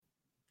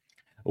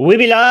We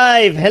be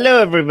live.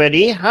 Hello,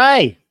 everybody.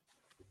 Hi.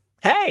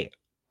 Hey.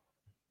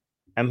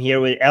 I'm here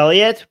with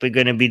Elliot. We're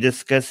going to be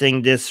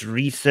discussing this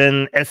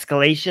recent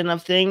escalation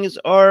of things,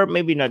 or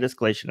maybe not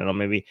escalation at all.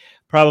 Maybe,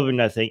 probably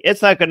nothing.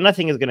 It's not good.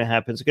 Nothing is going to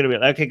happen. It's going to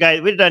be okay,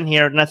 guys. We're done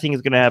here. Nothing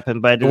is going to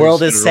happen. But The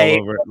world is safe.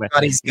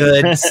 Everybody's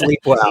good. Sleep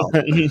well.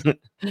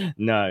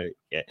 No.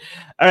 Yeah.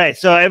 All right.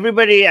 So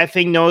everybody, I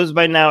think, knows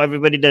by now.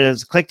 Everybody that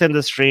has clicked on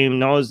the stream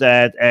knows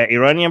that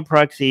Iranian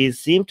proxies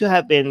seem to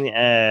have been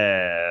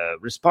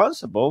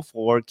responsible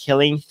for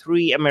killing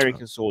 3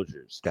 American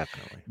soldiers.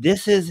 Definitely.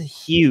 This is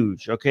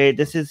huge. Okay,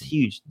 this is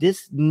huge.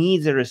 This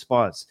needs a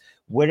response.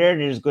 Whether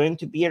there's going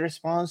to be a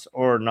response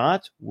or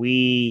not,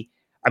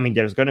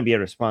 there's going to be a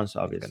response,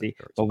 obviously,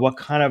 but what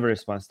kind of a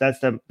response? That's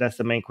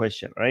the main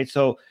question, right?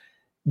 So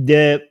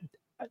the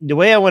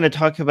way I want to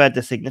talk about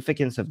the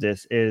significance of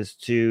this is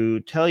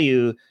to tell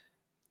you,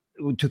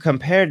 to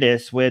compare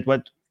this with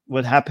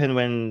what happened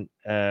when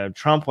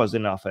Trump was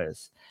in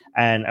office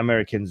and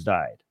Americans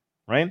died,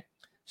 right?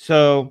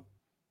 So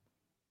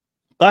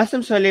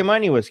Qasem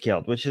Soleimani was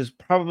killed, which is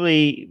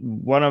probably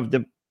one of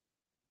the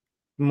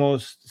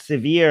most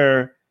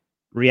severe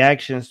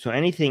reactions to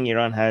anything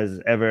Iran has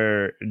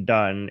ever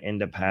done in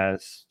the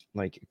past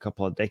like a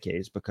couple of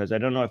decades, because I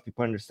don't know if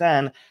people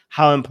understand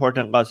how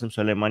important Qasem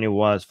Soleimani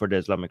was for the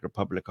Islamic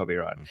Republic of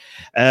Iran.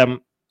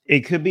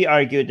 It could be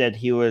argued that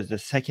he was the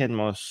second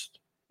most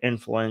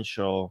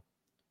influential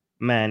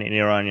man in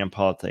Iranian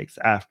politics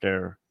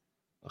after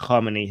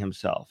Khamenei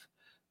himself.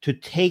 To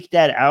take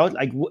that out,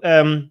 like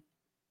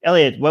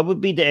Elliot, what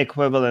would be the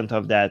equivalent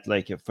of that?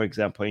 Like, if, for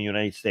example, in the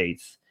United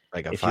States,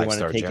 like a if you want to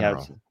 5-star take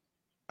general. out,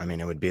 I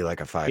mean, it would be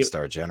like a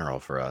 5-star general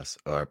for us,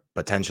 or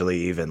potentially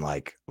even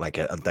like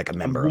a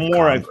member of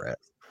Congress.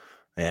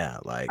 Yeah,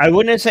 like I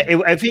wouldn't say.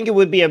 I think it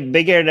would be a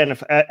bigger than.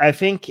 I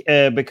think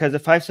because a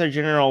 5-star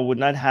general would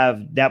not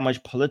have that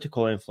much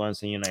political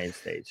influence in the United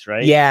States,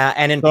 right? Yeah,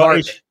 and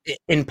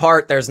in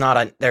part, there's not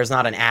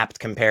an apt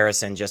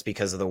comparison just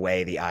because of the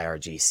way the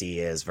IRGC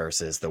is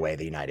versus the way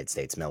the United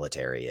States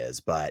military is.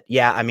 But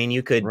yeah, I mean,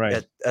 you could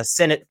a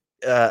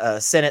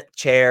Senate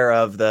chair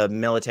of the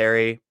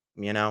military,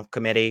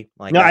 committee.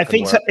 Like, no, I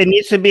think so. It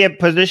needs to be a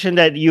position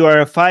that you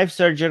are a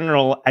 5-star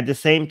general at the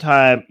same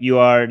time you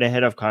are the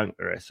head of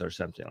Congress or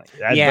something like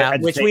that. Yeah,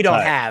 which we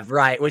don't have,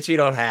 right? Which we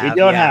don't have. We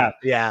don't have.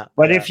 Yeah.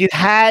 But if you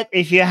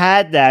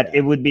had that,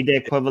 it would be the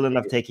equivalent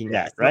of taking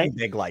that, right?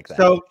 Big like that.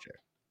 So,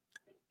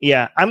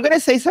 yeah, I'm gonna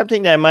say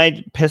something that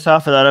might piss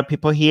off a lot of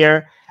people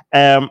here.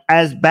 So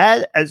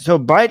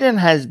Biden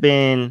has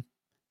been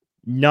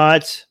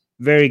not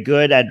very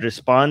good at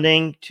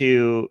responding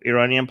to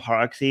Iranian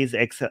proxies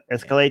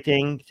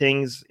escalating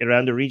things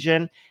around the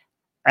region.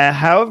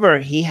 However,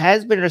 he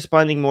has been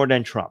responding more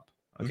than Trump.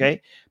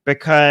 Okay,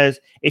 because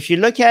if you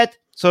look at,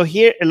 so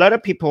here, a lot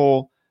of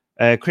people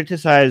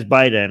criticize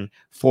Biden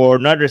for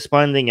not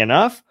responding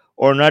enough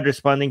or not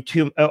responding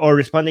or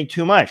responding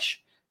too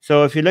much.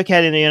 So if you look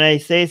at it in the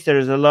United States,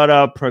 there's a lot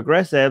of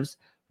progressives.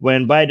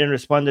 When Biden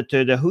responded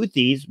to the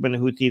Houthis, when the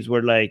Houthis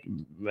were like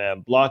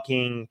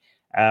blocking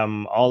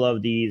all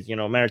of these,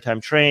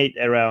 maritime trade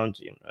around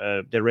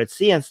the Red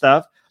Sea and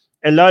stuff,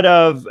 a lot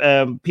of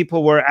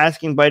people were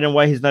asking Biden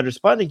why he's not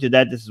responding to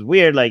that. This is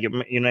weird. Like,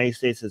 United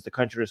States is the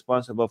country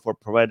responsible for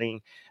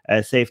providing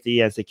safety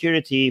and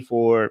security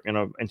for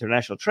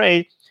international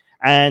trade,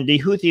 and the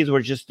Houthis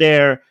were just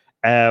there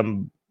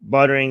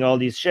bothering all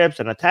these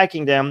ships and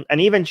attacking them. And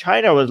even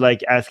China was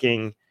like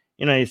asking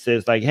United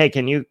States, like, hey,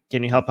 can you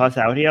help us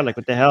out here? Like,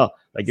 what the hell?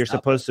 Like, you're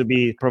supposed to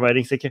be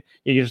providing security.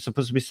 You're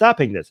supposed to be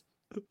stopping this.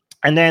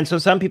 And then, so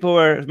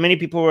many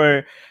people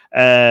were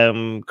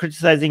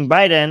criticizing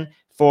Biden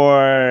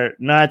for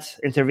not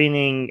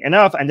intervening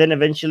enough. And then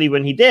eventually,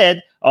 when he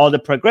did, all the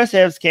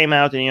progressives came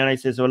out in the United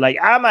States were like,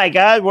 oh my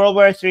God, World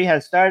War III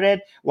has started.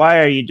 Why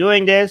are you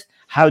doing this?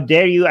 How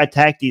dare you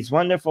attack these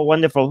wonderful,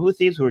 wonderful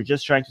Houthis who are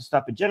just trying to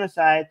stop a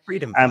genocide?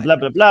 Freedom and blah,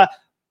 blah, blah.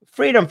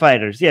 Freedom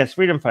fighters. Yes,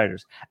 freedom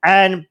fighters.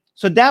 And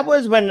so that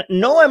was when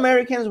no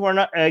Americans were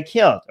not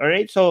killed. All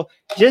right. So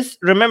just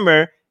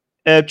remember,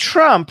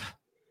 Trump.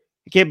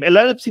 Okay, a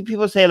lot of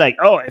people say like,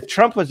 oh, if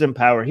Trump was in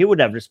power, he would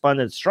have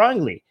responded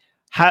strongly.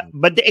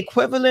 But the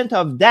equivalent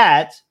of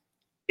that,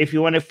 if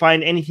you want to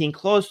find anything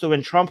close to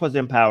when Trump was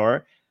in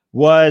power,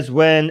 was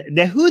when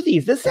the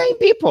Houthis, the same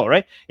people,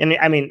 right? And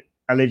I mean,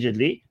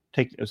 allegedly,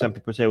 some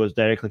people say it was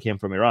directly came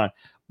from Iran,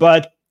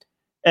 but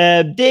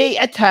they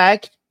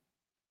attacked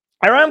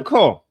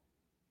Aramco,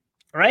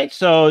 right?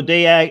 So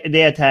they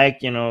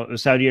attacked,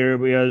 Saudi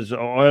Arabia's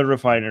oil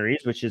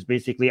refineries, which is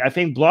basically, I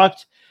think,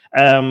 blocked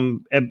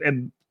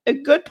a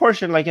good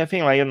portion, like I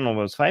think, like, I don't know, it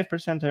was 5%,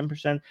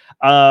 10%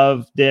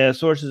 of the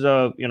sources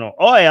of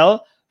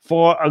oil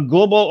for a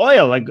global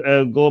oil, like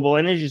global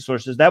energy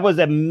sources. That was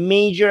a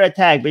major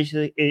attack.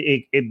 Basically,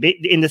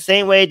 in the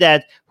same way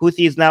that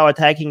Houthis now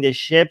attacking the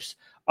ships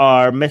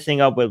are messing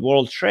up with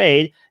world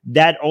trade,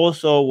 that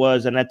also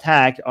was an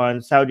attack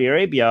on Saudi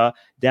Arabia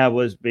that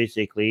was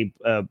basically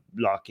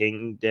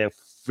blocking the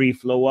free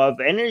flow of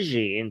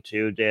energy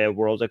into the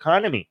world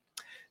economy.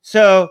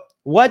 So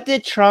what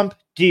did Trump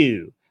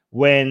do?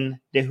 when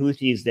the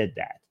Houthis did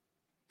that?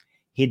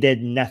 He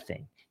did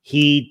nothing.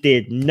 He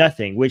did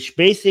nothing, which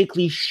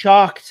basically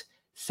shocked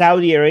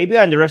Saudi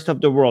Arabia and the rest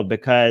of the world,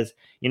 because,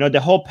 you know, the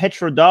whole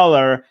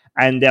petrodollar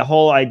and the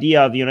whole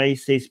idea of the United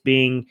States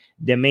being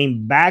the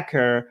main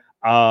backer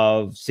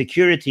of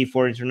security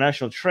for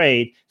international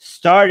trade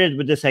started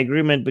with this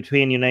agreement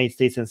between the United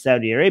States and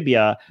Saudi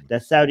Arabia,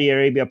 that Saudi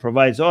Arabia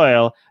provides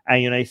oil and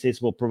the United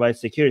States will provide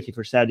security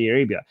for Saudi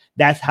Arabia.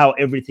 That's how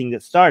everything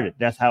that started.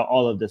 That's how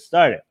all of this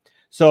started.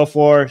 So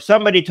for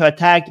somebody to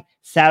attack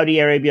Saudi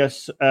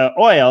Arabia's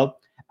oil,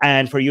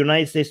 and for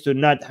United States to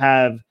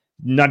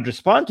not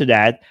respond to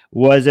that,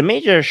 was a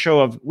major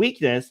show of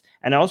weakness,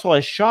 and also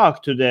a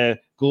shock to the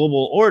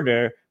global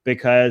order,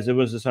 because it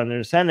was this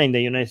understanding that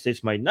the United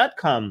States might not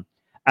come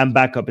and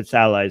back up its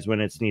allies when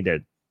it's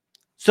needed.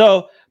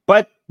 So,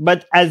 but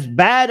as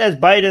bad as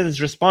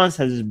Biden's response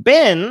has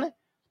been,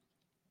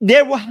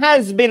 there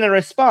has been a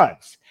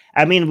response.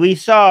 I mean, we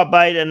saw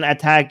Biden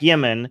attack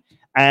Yemen,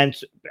 and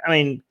I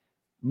mean,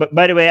 but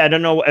by the way, I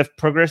don't know if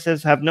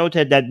progressives have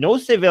noted that no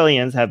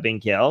civilians have been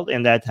killed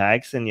in the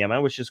attacks in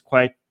Yemen, which is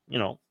quite, you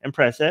know,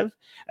 impressive.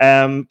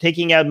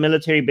 Taking out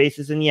military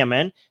bases in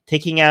Yemen,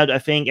 taking out, I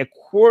think, a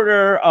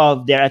quarter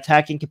of their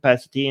attacking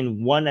capacity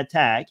in one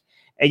attack.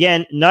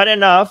 Again, not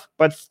enough,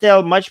 but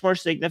still much more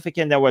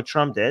significant than what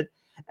Trump did.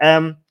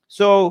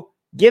 So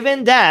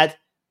given that,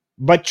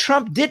 but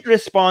Trump did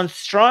respond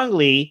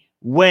strongly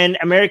when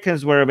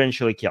Americans were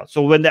eventually killed.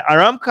 So when the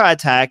Aramco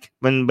attack,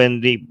 when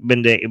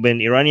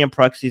Iranian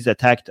proxies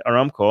attacked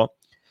Aramco,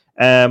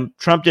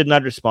 Trump did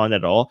not respond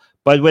at all.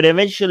 But when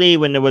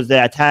there was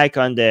the attack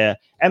on the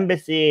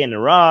embassy in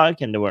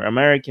Iraq and there were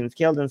Americans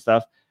killed and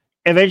stuff,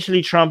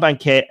 eventually Trump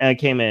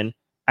came in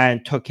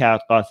and took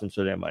out Qasem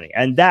Soleimani.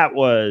 And that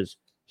was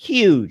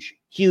huge,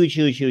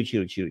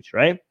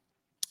 right?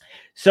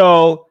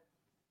 So,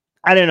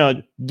 I don't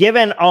know,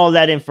 given all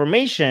that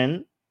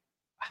information,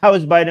 how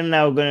is Biden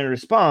now going to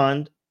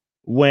respond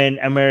when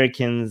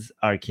Americans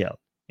are killed?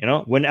 You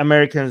know, when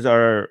Americans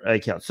are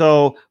killed.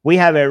 So we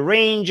have a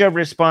range of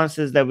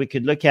responses that we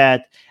could look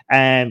at,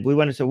 and we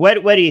want to say,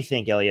 what do you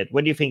think, Elliot?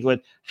 What do you think?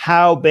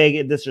 How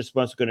big this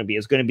response is going to be?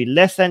 Is it going to be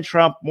less than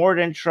Trump, more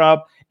than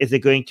Trump? Is it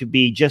going to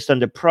be just on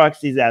the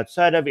proxies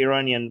outside of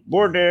Iranian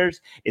borders?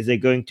 Is it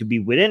going to be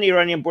within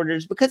Iranian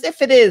borders? Because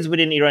if it is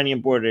within Iranian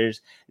borders,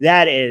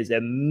 that is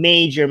a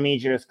major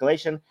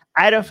escalation.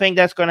 I don't think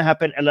that's going to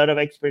happen. A lot of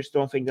experts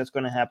don't think that's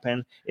going to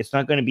happen. It's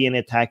not going to be an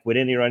attack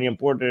within Iranian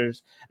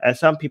borders.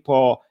 Some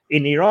people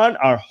in Iran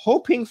are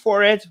hoping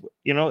for it.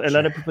 You know, a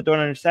lot of people don't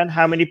understand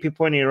how many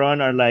people in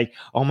Iran are like,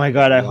 oh my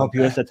God, I hope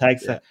US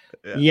attacks.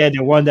 Yeah,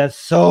 the one that's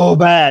so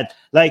bad.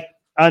 Like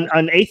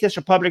on Atheist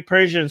Republic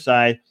Persian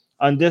side,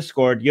 on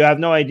Discord, you have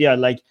no idea.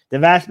 Like the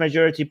vast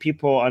majority of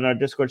people on our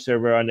Discord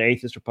server on the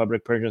Atheist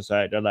Republic Persian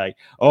side are like,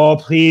 "Oh,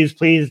 please,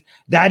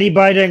 Daddy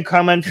Biden,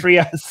 come and free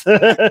us!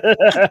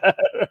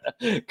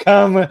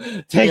 Come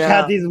take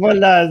out these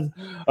mullahs!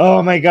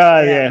 Oh my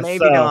God!"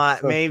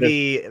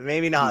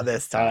 Maybe not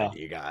this time,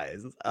 you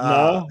guys.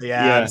 No,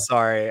 I'm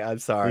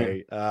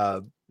sorry.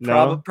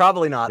 No?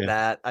 Probably not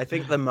that. I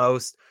think the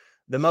most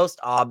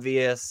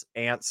obvious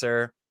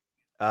answer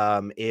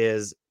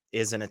is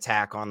an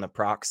attack on the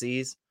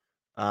proxies.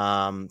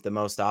 The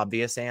most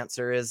obvious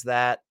answer is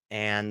that,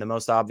 and the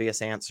most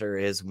obvious answer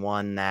is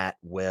one that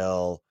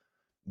will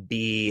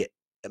be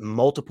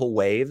multiple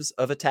waves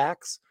of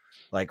attacks.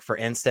 Like, for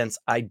instance,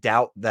 I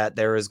doubt that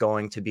there is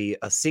going to be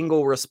a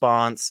single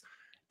response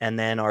and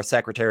then our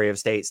Secretary of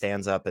State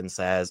stands up and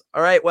says,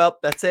 all right, well,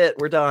 that's it,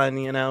 we're done,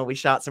 you know, we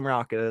shot some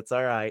rockets,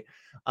 all right.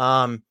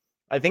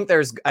 I think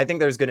there's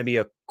going to be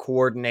a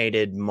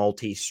coordinated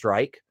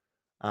multi-strike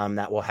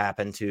that will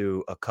happen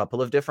to a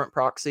couple of different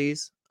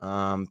proxies.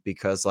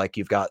 Because like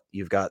you've got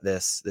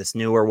this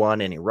newer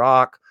one in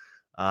Iraq,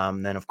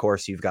 then of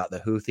course you've got the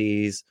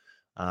Houthis.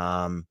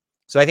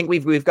 So I think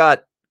we've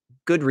got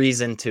good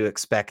reason to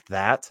expect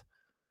that.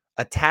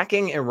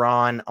 Attacking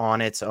Iran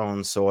on its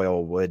own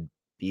soil would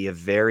be a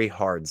very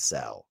hard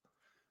sell.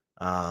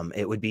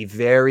 It would be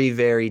very,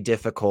 very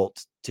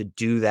difficult to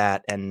do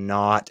that and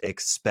not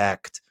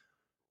expect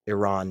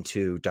Iran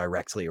to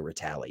directly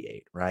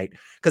retaliate, right?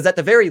 Because at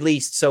the very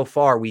least, so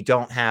far, we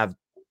don't have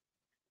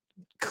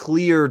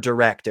clear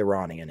direct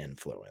Iranian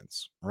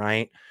influence,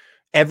 right?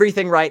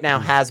 Everything right now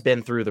has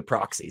been through the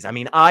proxies. I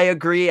mean, I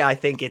agree. I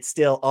think it's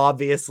still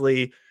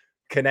obviously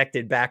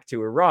connected back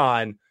to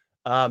Iran.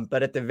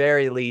 But at the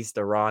very least,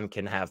 Iran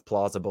can have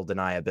plausible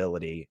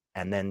deniability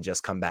and then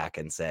just come back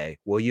and say,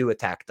 well, you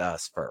attacked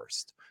us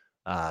first.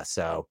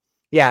 So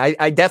yeah,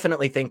 I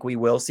definitely think we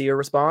will see a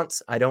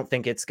response. I don't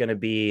think it's going to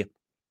be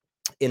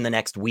in the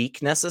next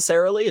week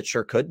necessarily. It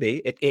sure could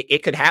be.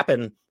 It could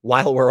happen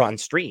while we're on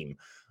stream.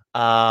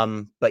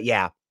 But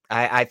yeah,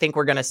 I think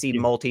we're going to see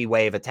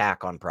multi-wave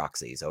attack on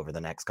proxies over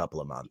the next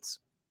couple of months.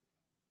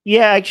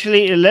 Yeah,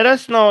 actually, let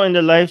us know in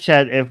the live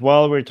chat if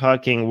while we're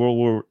talking World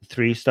War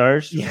III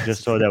stars,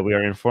 just so that we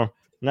are informed.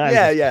 No,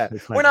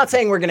 we're not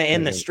saying we're going to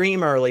end the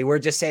stream early. We're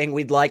just saying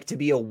we'd like to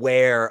be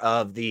aware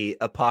of the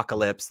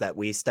apocalypse that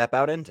we step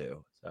out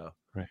into. So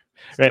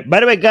Right. By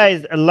the way,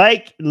 guys,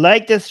 like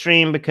the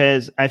stream,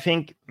 because I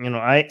think,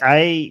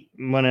 I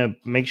want to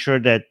make sure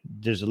that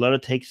there's a lot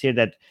of takes here,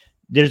 that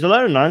there's a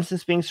lot of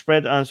nonsense being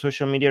spread on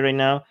social media right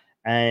now.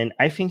 And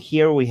I think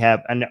here we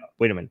have, and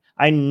wait a minute,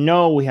 I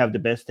know we have the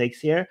best takes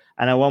here,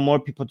 and I want more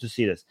people to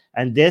see this.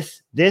 And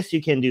this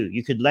you can do.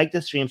 You could like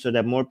the stream so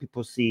that more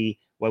people see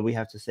what we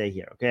have to say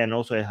here. Okay. And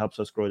also it helps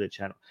us grow the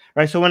channel.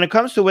 Right. So when it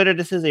comes to whether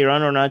this is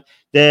Iran or not,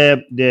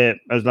 the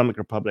Islamic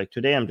Republic,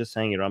 today I'm just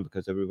saying Iran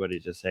because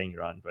everybody's just saying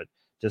Iran, but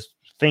just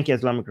think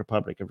Islamic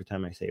Republic every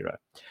time I say Iran.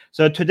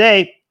 So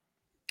today,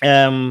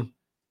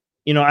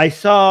 I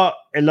saw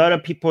a lot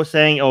of people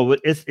saying, oh,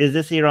 is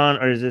this Iran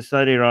or is this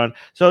not Iran?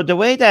 So the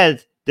way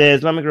that the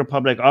Islamic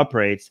Republic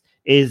operates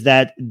is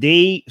that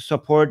they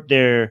support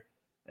their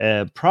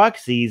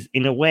proxies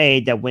in a way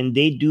that when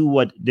they do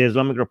what the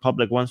Islamic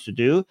Republic wants to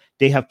do,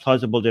 they have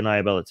plausible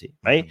deniability,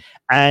 right?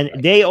 And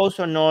they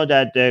also know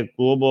that the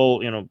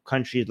global,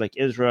 countries like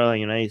Israel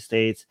and United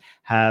States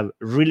have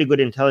really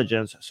good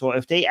intelligence. So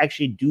if they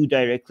actually do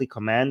directly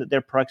command their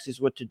proxies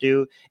what to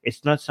do,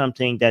 it's not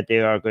something that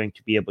they are going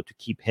to be able to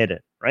keep hidden,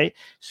 right?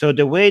 So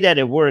the way that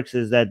it works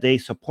is that they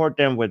support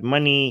them with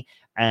money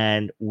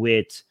and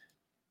with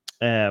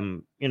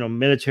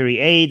military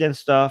aid and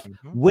stuff,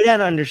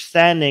 without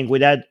understanding,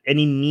 without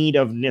any need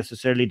of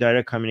necessarily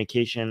direct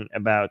communication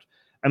about.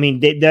 I mean,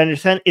 they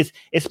understand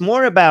it's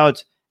more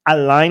about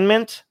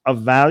alignment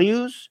of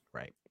values,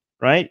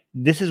 right?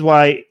 This is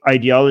why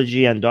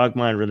ideology and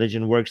dogma and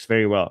religion works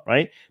very well,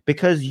 right?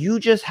 Because you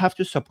just have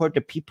to support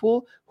the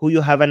people who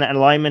you have an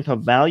alignment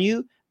of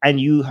value,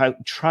 and you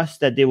have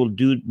trust that they will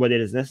do what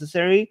it is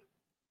necessary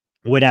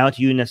without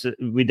you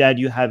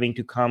having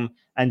to come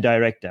and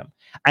direct them.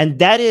 And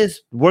that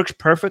works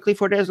perfectly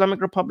for the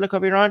Islamic Republic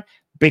of Iran,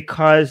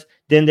 because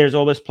then there's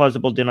always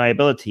plausible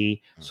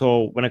deniability.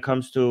 So when it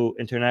comes to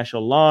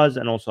international laws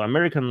and also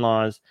American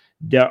laws,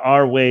 there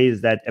are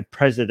ways that a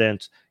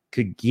president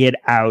could get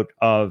out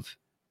of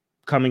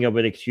coming up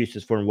with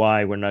excuses for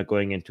why we're not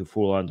going into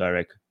full-on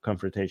direct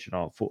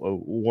confrontational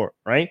war,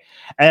 right?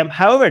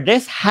 However,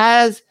 this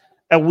has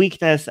a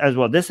weakness as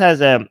well. This has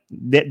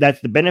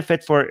that's the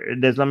benefit for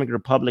the Islamic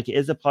Republic,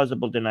 is a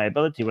plausible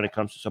deniability when it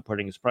comes to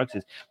supporting its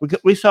proxies.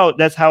 We saw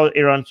that's how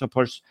Iran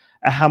supports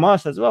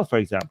Hamas as well, for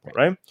example,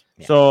 right?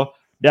 Yeah. So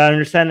the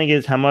understanding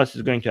is Hamas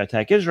is going to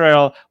attack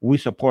Israel. We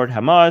support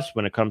Hamas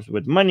when it comes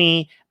with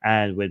money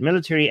and with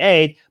military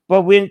aid,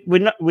 but we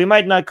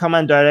might not come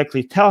and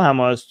directly tell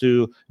Hamas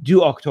to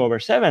do October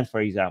 7th, for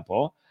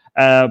example.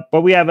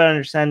 But we have an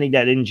understanding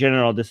that in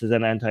general, this is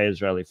an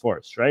anti-Israeli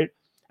force, right?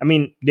 I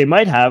mean, they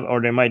might have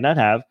or they might not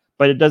have,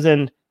 but it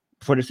doesn't,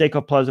 for the sake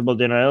of plausible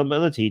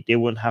deniability, they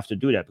wouldn't have to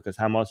do that, because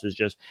Hamas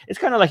it's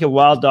kind of like a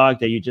wild dog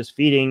that you're just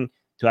feeding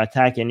to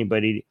attack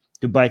anybody,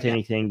 to bite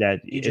anything that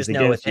you just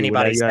know if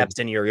anybody steps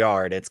in your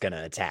yard, it's going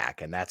to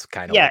attack. And that's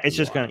kind of it's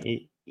just going to,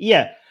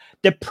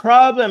 The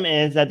problem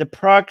is that the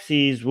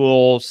proxies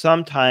will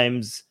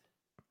sometimes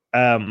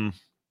not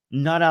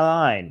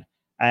align,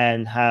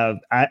 and have,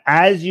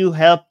 as you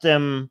help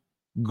them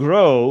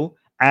grow,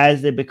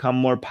 as they become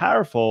more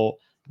powerful,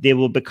 they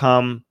will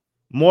become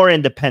more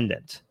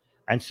independent.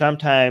 And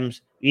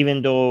sometimes,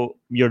 even though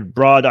your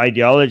broad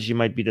ideology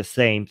might be the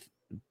same,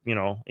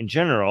 in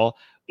general,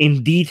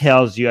 in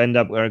details, you end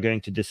up are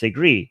going to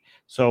disagree.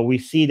 So we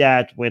see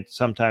that with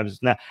sometimes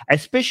now,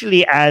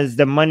 especially as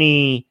the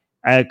money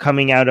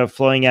flowing out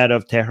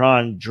of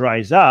Tehran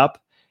dries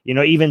up,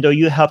 even though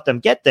you help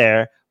them get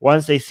there,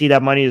 once they see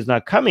that money is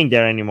not coming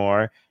there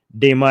anymore,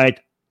 they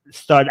might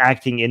start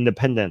acting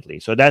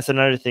independently. So that's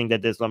another thing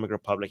that the Islamic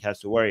Republic has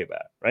to worry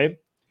about, right?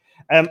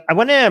 I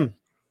want to.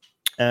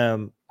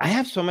 I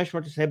have so much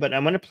more to say, but I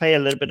want to play a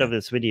little bit of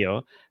this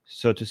video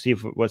so to see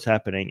what's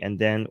happening, and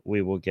then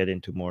we will get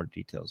into more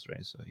details,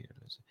 right? So here,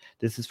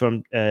 this is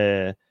from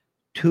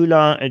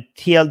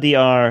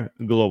TLDR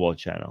Global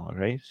Channel,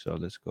 right? So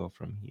let's go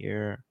from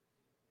here.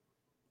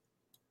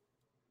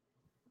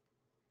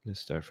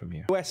 Let's start from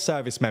here. US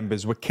service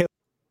members were killed.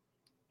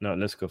 No,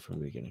 let's go from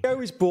the beginning. The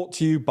show is brought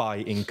to you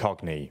by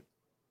Incogni.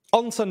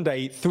 On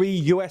Sunday, 3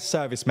 US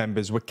service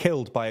members were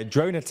killed by a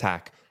drone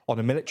attack on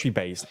a military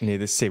base near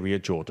the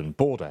Syria-Jordan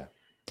border.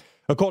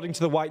 According to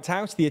the White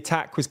House, the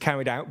attack was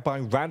carried out by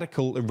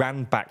radical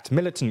Iran-backed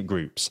militant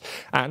groups.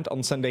 And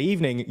on Sunday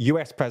evening,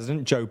 US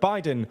President Joe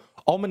Biden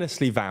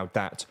ominously vowed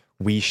that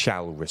we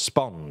shall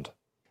respond.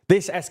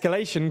 This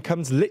escalation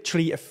comes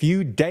literally a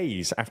few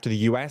days after the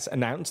US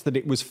announced that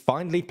it was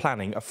finally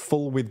planning a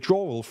full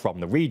withdrawal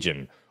from the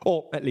region,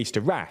 or at least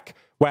Iraq,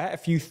 where a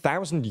few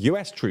thousand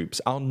US troops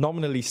are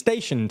nominally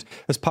stationed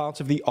as part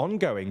of the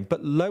ongoing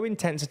but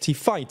low-intensity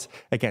fight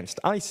against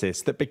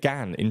ISIS that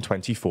began in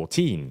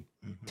 2014.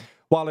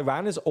 While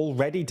Iran has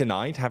already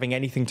denied having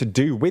anything to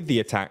do with the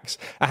attacks,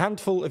 a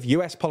handful of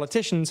US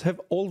politicians have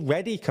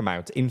already come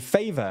out in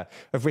favour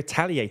of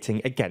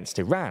retaliating against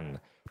Iran,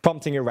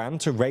 prompting Iran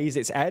to raise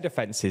its air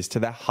defences to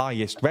their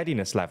highest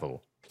readiness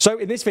level. So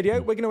in this video,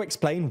 we're going to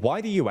explain why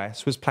the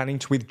US was planning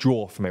to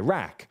withdraw from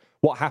Iraq,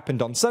 what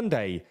happened on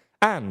Sunday,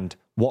 and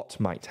what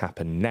might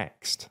happen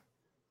next.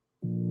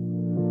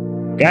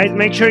 Guys,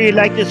 make sure you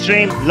like the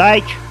stream.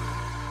 Like.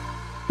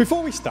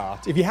 Before we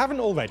start, if you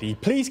haven't already,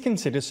 please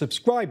consider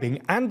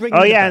subscribing and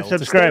ringing the bell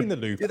to stay in the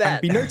loop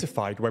and be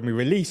notified when we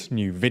release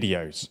new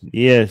videos.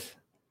 Yes.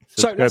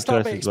 So let's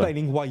start by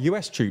explaining why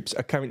US troops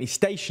are currently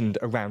stationed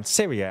around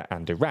Syria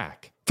and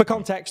Iraq. For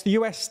context, the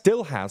US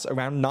still has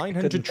around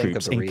 900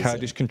 troops in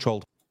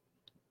Kurdish-controlled.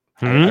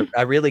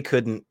 I really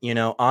couldn't,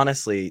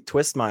 honestly,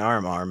 twist my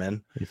arm,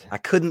 Armin. I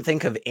couldn't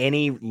think of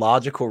any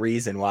logical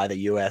reason why the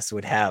U.S.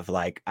 would have,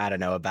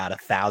 about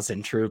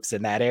 1,000 troops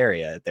in that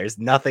area. There's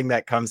nothing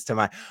that comes to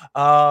mind.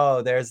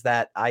 Oh, there's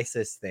that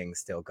ISIS thing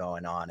still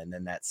going on, and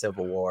then that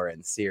civil war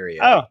in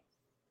Syria.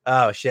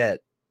 Oh,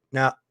 shit.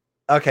 No.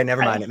 Okay,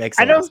 never mind. It makes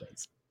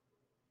sense.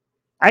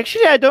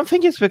 Actually, I don't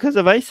think it's because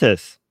of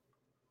ISIS.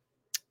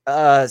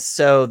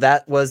 So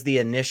that was the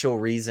initial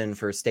reason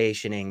for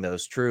stationing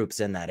those troops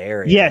in that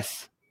area.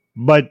 Yes,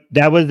 but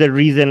that was the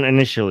reason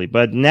initially.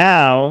 But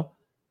now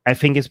I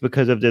think it's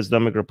because of the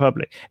Islamic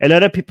Republic. A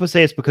lot of people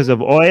say it's because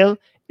of oil.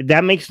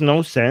 That makes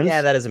no sense.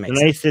 Yeah, that doesn't make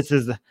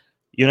sense.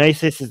 United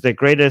States is the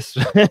greatest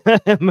that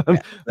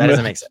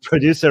doesn't make sense.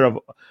 Producer of.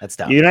 That's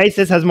dumb. The United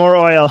States has more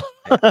oil.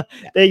 The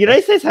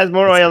United States has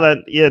more oil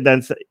than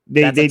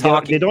they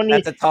don't need.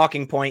 That's a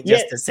talking point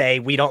just to say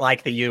we don't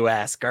like the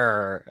U.S.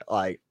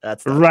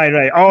 That's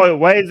right. Oh,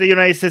 why is the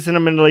United States in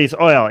the Middle East?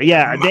 Oil.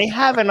 Yeah, they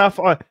have enough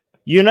oil.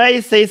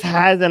 United States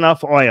has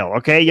enough oil.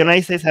 Okay,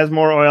 United States has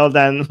more oil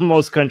than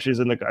most countries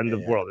in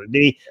the world.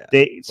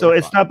 So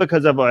it's not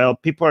because of oil.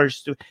 People are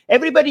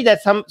everybody that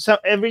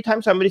every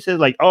time somebody says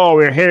like, "Oh,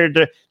 we're here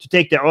to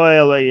take the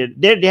oil,"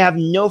 they have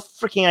no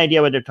freaking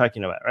idea what they're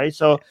talking about, right?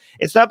 So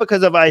it's not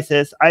because of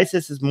ISIS.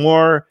 ISIS is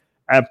more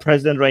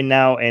present right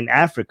now in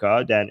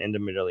Africa than in the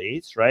Middle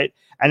East, right?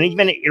 And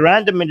even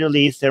around the Middle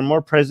East, they're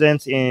more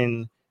present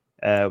in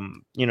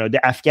the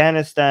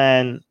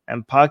Afghanistan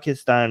and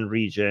Pakistan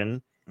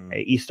region.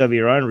 East of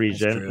Iran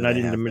region, not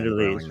in the Middle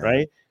East,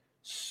 right?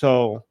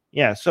 So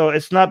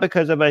it's not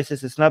because of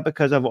ISIS, it's not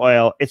because of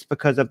oil, it's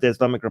because of the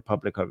Islamic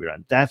Republic of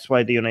Iran. That's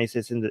why the United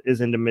States is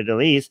in the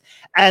Middle East.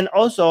 And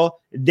also,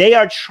 they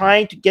are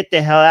trying to get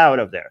the hell out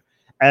of there.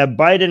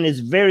 Biden is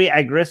very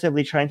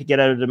aggressively trying to get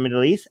out of the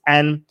Middle East,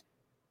 and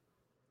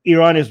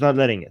Iran is not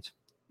letting it.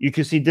 You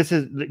can see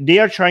they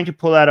are trying to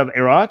pull out of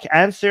Iraq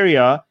and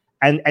Syria,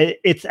 and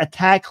it's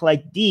attack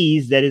like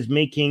these that is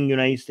making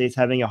United States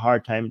having a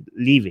hard time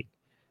leaving.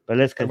 But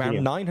let's continue.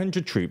 Around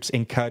 900 troops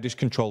in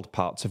Kurdish-controlled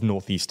parts of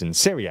northeastern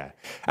Syria,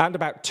 and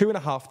about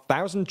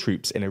 2,500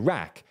 troops in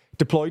Iraq,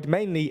 deployed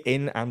mainly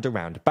in and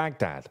around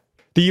Baghdad.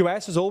 The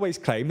US has always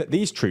claimed that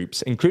these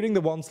troops, including the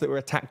ones that were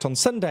attacked on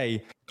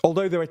Sunday,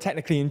 although they were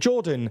technically in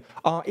Jordan,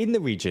 are in the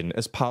region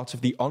as part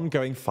of the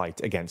ongoing fight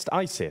against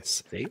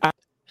ISIS.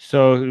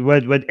 So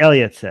what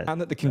Elliot said.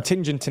 And that the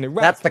contingent in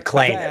Iraq... That's the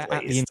claim,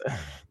 at least.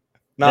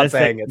 That's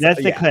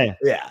the claim.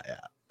 Yeah.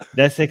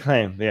 That's the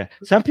claim. Yeah.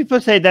 Some people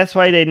say that's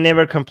why they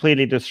never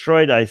completely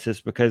destroyed ISIS,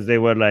 because they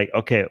were like,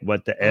 okay,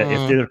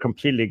 if they're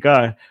completely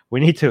gone, we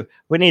need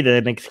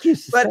an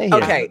excuse to say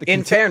okay,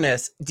 in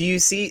fairness, do you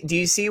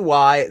see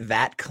why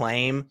that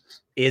claim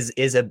is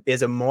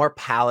a more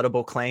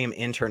palatable claim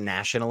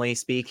internationally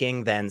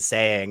speaking than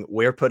saying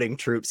we're putting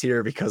troops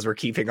here because we're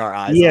keeping our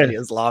eyes on the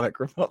Islamic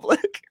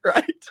Republic,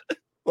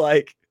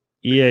 right?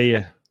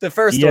 Yeah. The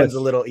first one's a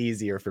little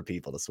easier for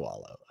people to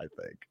swallow, I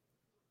think.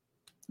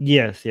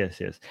 Yes.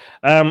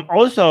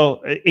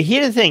 Also,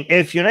 here's the thing: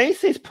 if United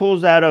States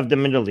pulls out of the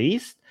Middle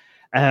East,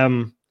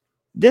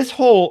 this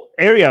whole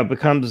area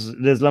becomes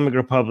the Islamic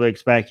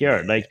Republic's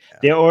backyard.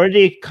 They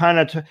already kind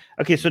of took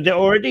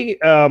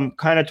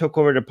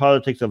over the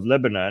politics of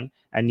Lebanon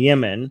and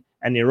Yemen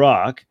and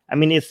Iraq. I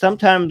mean, it's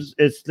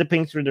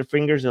slipping through their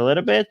fingers a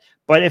little bit.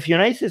 But if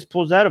United States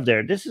pulls out of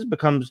there,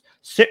 becomes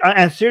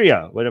and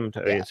Syria.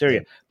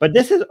 Syria. But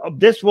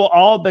this will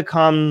all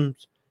become,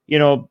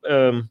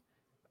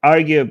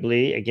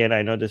 arguably, again,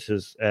 I know this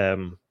is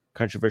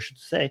controversial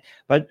to say,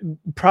 but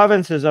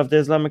provinces of the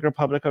Islamic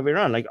Republic of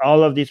Iran, like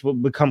all of these will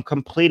become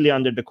completely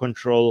under the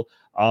control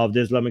of the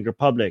Islamic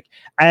Republic.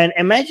 And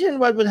imagine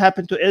what would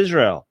happen to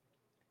Israel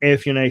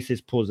if United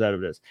States pulls out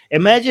of this.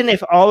 Imagine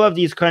if all of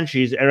these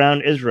countries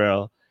around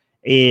Israel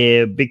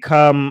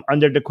become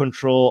under the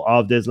control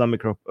of the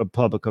Islamic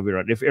Republic of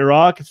Iran. If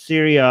Iraq,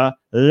 Syria,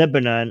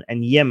 Lebanon,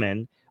 and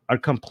Yemen are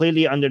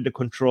completely under the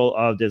control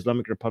of the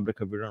Islamic Republic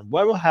of Iran,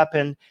 what will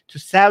happen to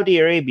Saudi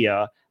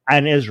Arabia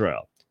and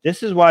Israel?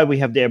 This is why we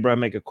have the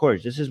Abrahamic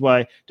Accords. This is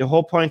why the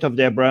whole point of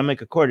the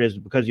Abrahamic Accord is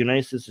because the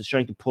United States is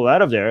trying to pull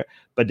out of there,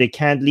 but they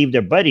can't leave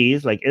their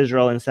buddies like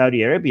Israel and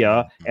Saudi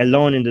Arabia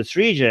alone in this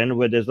region,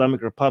 where the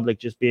Islamic Republic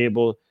just be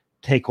able to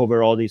take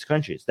over all these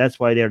countries. That's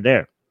why they're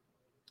there.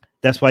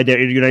 That's why the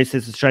United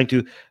States is trying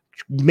to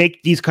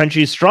make these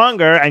countries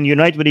stronger and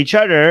unite with each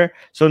other.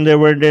 So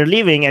where they're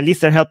leaving, at least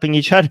they're helping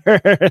each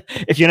other.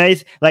 If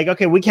United,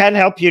 okay, we can't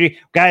help you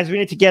guys, we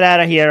need to get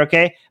out of here.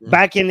 Okay,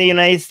 back in the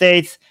United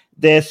States,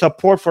 the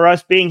support for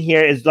us being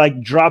here is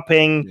like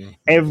dropping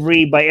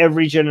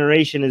every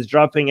generation is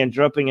dropping and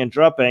dropping and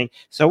dropping.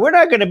 So we're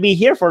not going to be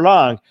here for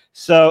long.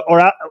 So,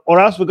 or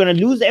else we're going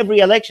to lose every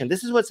election.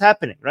 This is what's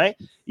happening, right?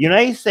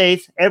 United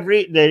States,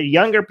 the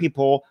younger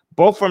people,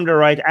 both from the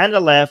right and the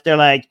left, they're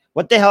like,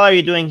 what the hell are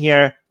you doing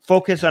here?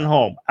 Focus on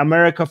home.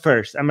 America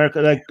first.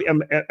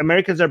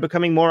 Americans are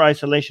becoming more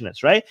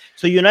isolationist, right?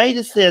 So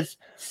United States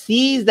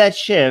sees that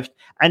shift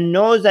and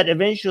knows that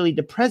eventually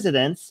the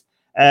presidents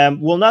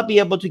will not be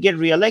able to get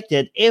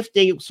reelected if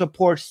they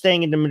support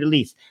staying in the Middle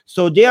East.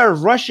 So they are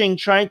rushing,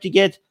 trying to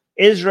get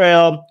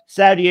Israel,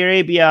 Saudi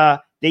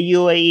Arabia, the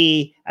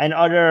UAE, and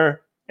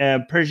other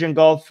Persian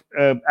Gulf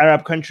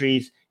Arab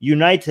countries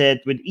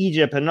united with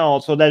Egypt and all,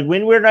 so that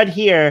when we're not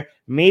here,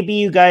 maybe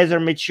you guys are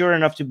mature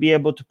enough to be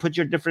able to put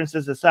your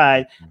differences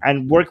aside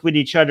and work with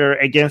each other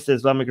against the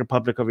Islamic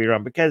Republic of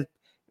Iran, because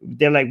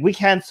they're like, we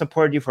can't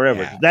support you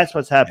forever. Yeah. That's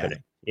what's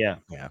happening. Yeah.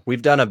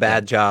 We've done a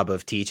bad job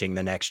of teaching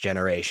the next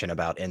generation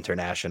about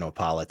international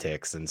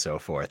politics and so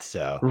forth.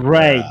 So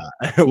we're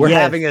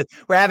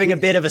having a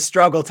bit of a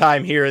struggle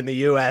time here in the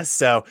US.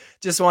 So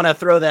just want to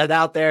throw that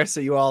out there so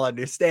you all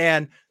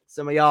understand.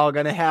 Some of y'all are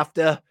going to have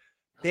to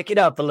pick it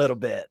up a little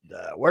bit,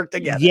 work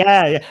together.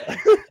 Yeah.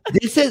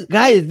 This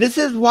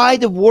is why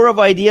the war of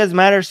ideas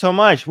matters so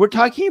much. We're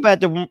talking about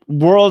the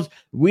world's,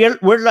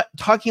 we're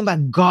talking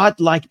about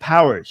godlike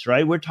powers,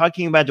 right? We're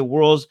talking about the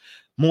world's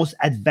most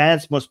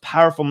advanced, most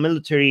powerful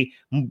military,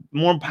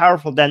 more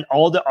powerful than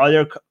all the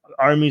other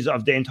armies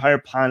of the entire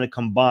planet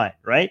combined,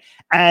 right?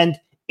 And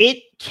it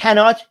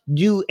cannot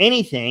do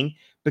anything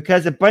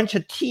because a bunch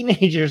of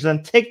teenagers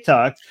on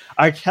TikTok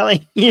are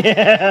telling,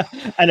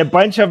 and a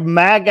bunch of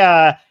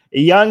MAGA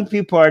young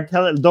people are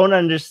don't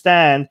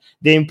understand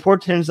the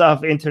importance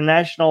of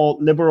international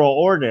liberal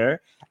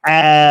order.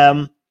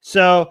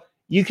 So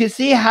you can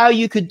see how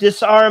you could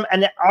disarm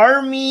an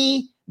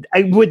army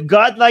with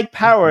godlike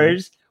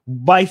powers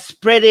by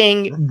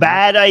spreading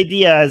bad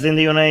ideas in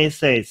the United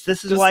States.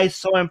 This is why it's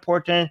so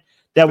important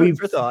that we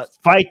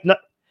fight.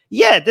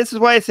 This is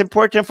why it's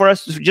important for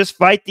us to just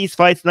fight these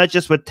fights, not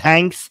just with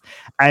tanks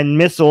and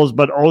missiles,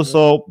 but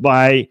also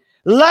by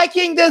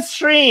liking the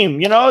stream,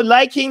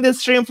 liking the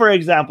stream, for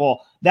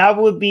example. That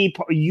would be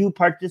you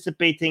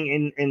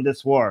participating in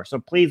this war. So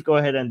please go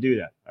ahead and do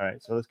that. All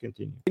right, so let's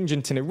continue.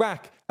 Contingent in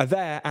Iraq are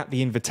there at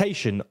the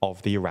invitation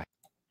of the Iraqi.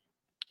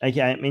 Okay,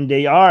 I mean,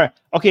 they are.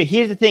 Okay,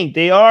 here's the thing.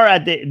 They are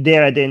at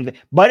the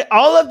but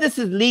all of this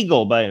is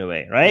legal, by the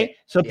way, right?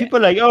 So people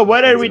are like, oh,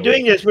 what are we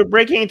doing this? We're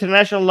breaking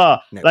international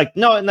law. No. Like,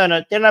 no,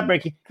 they're not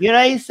breaking.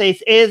 United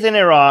States is in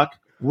Iraq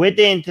with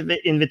the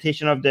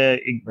invitation of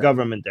the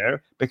government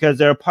there, because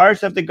there are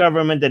parts of the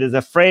government that is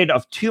afraid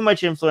of too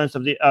much influence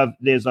of the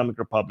Islamic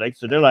Republic.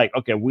 So they're like,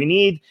 okay, we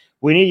need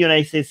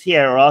United States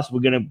here, or else we're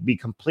going to be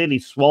completely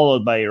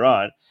swallowed by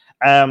Iran.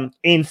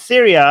 In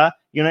Syria,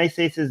 United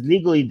States is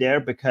legally there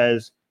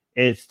because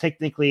it's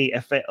technically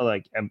a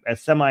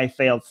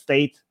semi-failed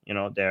state,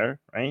 there,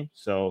 right?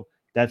 So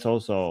that's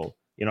also,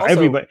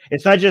 everybody.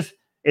 It's not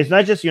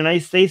just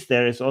United States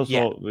there. It's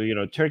also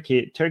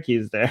Turkey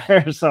is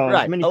there. So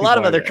a lot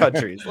of other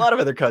countries.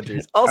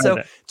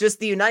 Also,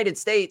 just the United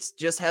States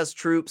just has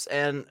troops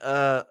and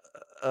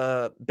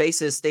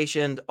bases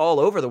stationed all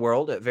over the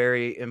world at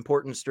very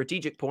important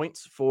strategic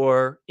points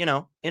for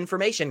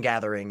information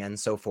gathering and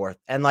so forth.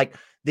 And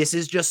this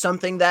is just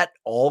something that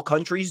all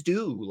countries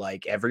do.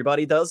 Like,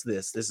 everybody does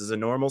this. This is a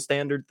normal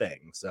standard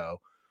thing. So,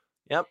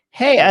 yep.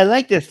 Hey, I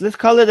like this. Let's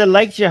call it a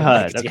like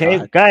jihad.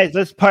 Okay, guys,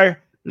 let's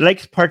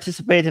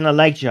participate in a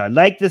like jihad.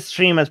 Like the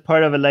stream as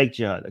part of a like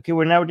jihad. Okay,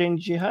 we're now doing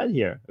jihad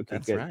here. Okay,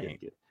 that's good,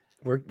 right. Good.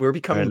 We're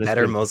becoming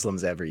better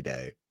Muslims every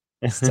day.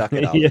 Suck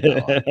it all.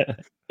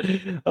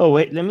 Oh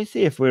wait, let me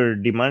see if we're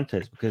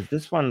demonetized, because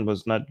this one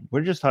was not.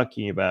 We're just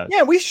talking about.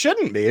 Yeah, we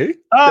shouldn't be.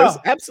 There's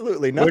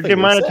absolutely nothing. We're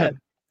demonetized.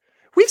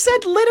 We've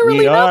said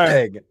literally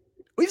nothing.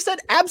 We've said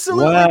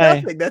absolutely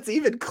nothing that's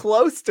even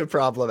close to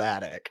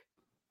problematic.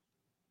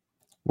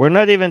 We're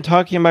not even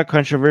talking about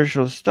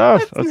controversial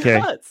stuff. That's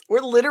nuts. We're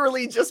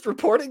literally just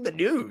reporting the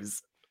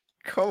news.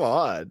 Come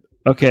on.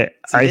 Okay,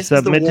 so I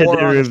submitted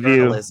the review.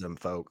 Journalism,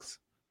 folks.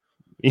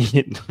 And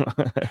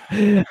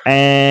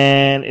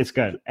it's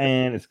gone.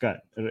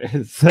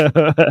 So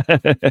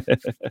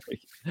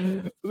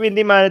we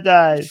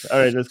demonetized. All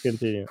right, let's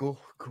continue. Cool.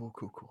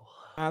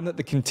 And that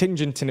the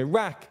contingent in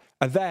Iraq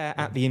are there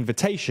at the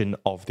invitation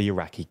of the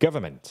Iraqi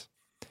government.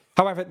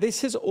 However,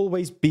 this has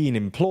always been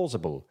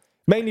implausible,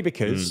 mainly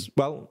because,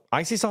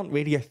 ISIS aren't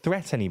really a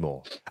threat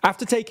anymore.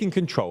 After taking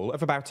control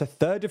of about a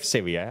third of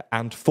Syria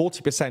and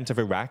 40% of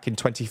Iraq in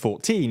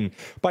 2014,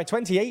 by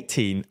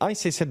 2018,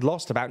 ISIS had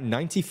lost about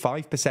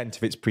 95%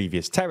 of its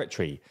previous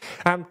territory,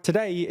 and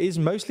today is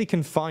mostly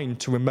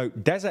confined to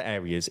remote desert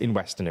areas in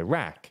western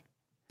Iraq.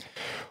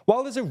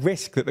 While there's a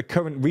risk that the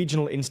current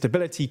regional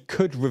instability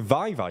could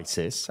revive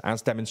ISIS,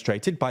 as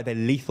demonstrated by their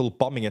lethal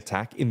bombing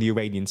attack in the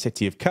Iranian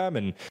city of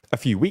Kerman a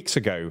few weeks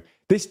ago,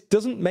 this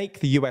doesn't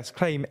make the US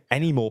claim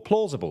any more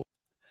plausible.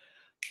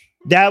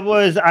 That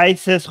was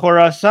ISIS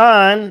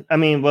Khorasan. I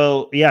mean,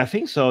 I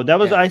think so. That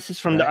was ISIS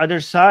from the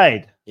other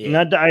side.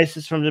 not the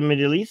ISIS from the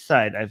Middle East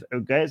side.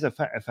 Guys, if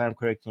I'm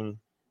correcting,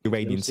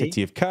 Iranian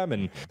city of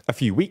Kerman a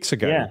few weeks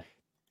ago. Yeah.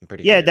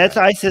 Yeah, that's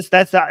ISIS.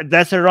 That's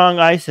a wrong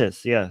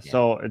ISIS. Yeah,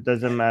 so it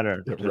doesn't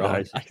matter.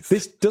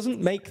 This doesn't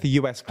make the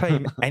US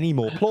claim any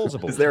more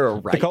plausible. Is there a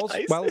right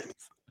ISIS? Well,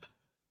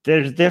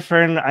 there's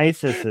different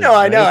ISIS. No,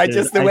 I know. Right?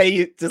 Just the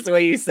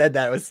way you said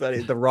that was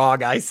funny. The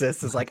wrong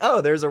ISIS is like, oh,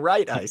 there's a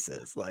right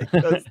ISIS. Like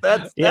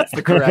that's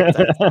the correct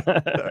ISIS.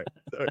 Sorry.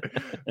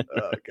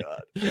 Oh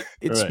God.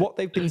 It's what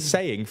they've been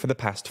saying for the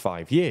past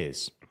 5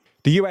 years.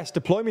 The US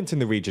deployment in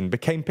the region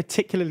became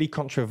particularly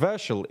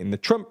controversial in the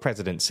Trump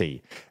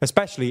presidency,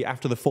 especially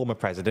after the former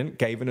president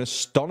gave an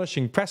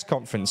astonishing press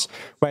conference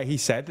where he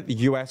said that the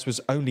US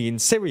was only in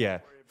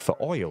Syria for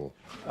oil.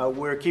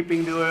 We're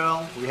keeping the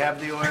oil. We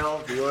have the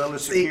oil. The oil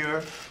is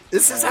secure.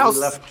 This is how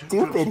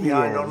stupid he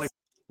is.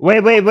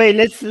 Wait.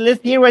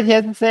 Let's hear what he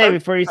has to say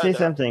before you say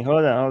something.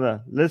 Hold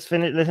on. Let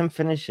him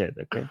finish it,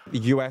 okay? The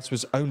US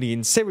was only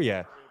in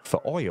Syria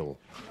for oil.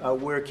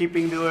 We're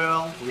keeping the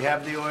oil. We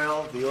have the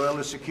oil. The oil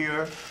is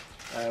secure.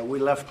 We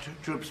left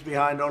troops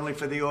behind only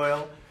for the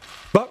oil.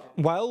 But,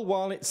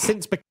 while it's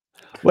since become...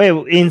 Wait,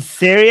 in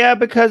Syria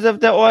because of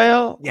the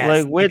oil? Yes,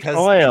 like with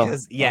oil?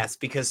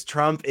 Because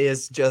Trump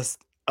is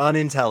just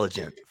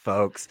unintelligent,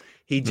 folks.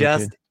 He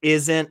just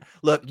isn't.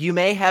 Look, you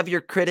may have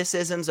your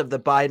criticisms of the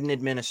Biden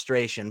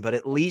administration, but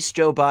at least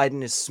Joe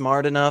Biden is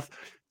smart enough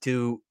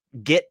to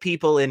get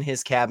people in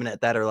his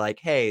cabinet that are like,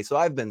 hey, so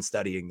I've been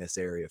studying this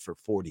area for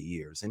 40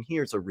 years, and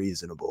here's a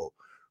reasonable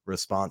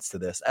response to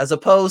this, as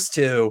opposed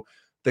to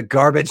the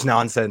garbage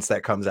nonsense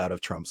that comes out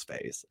of Trump's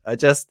face.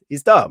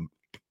 He's dumb.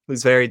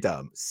 He's very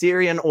dumb.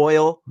 Syrian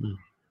oil.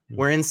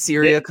 We're in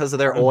Syria because of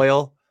their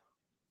oil.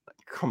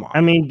 Come on.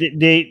 I mean,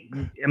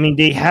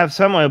 they have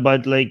some oil,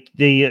 but like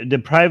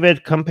the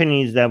private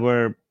companies that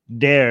were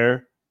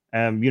there,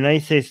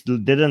 United States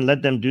didn't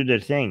let them do their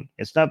thing.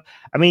 It's not.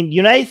 I mean,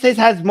 United States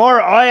has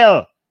more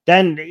oil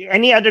than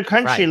any other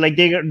country. Right. Like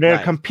they're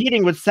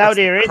competing with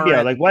Saudi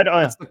Arabia. Like what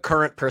oil? What's the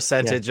current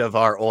percentage of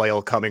our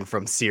oil coming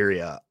from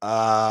Syria?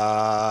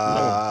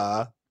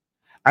 I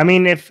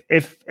mean, if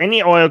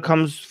any oil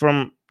comes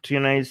to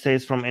United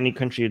States from any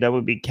country, that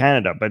would be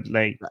Canada, but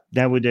like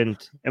that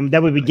wouldn't,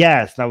 that would be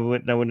gas. That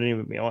wouldn't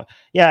even be oil.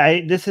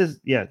 This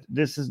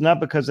is not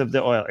because of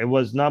the oil. It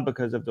was not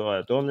because of the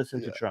oil. Don't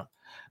listen to Trump.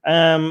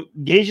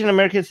 Gage in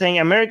America is saying,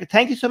 America,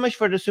 thank you so much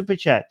for the super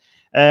chat.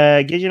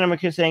 Gage in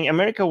America is saying,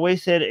 America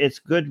wasted its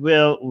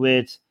goodwill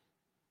with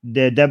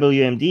the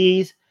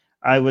WMDs.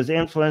 I was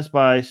influenced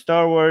by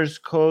Star Wars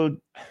Code.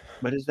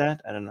 What is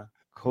that? I don't know.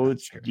 Code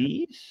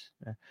D's?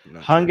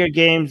 Hunger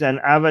Games and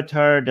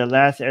Avatar, The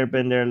Last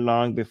Airbender,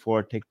 long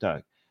before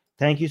TikTok.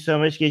 Thank you so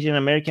much, Gage in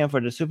American, for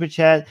the super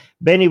chat.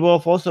 Benny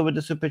Wolf also with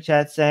the super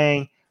chat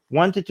saying,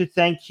 wanted to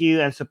thank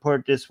you and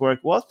support this work.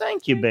 Well,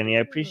 thank you, Benny.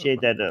 I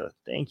appreciate that.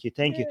 Thank you.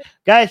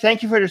 Guys,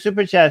 thank you for the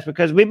super chats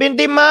because we've been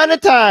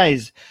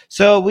demonetized.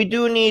 So we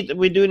do need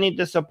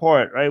the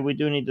support, right? We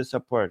do need the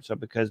support. So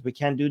because we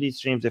can't do these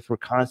streams if we're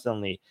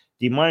constantly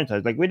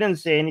demonetized. Like we didn't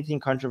say anything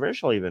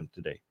controversial even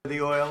today.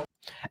 The oil.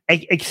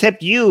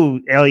 Except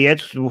you,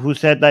 Elliot, who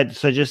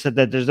suggested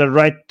that there's a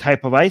right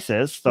type of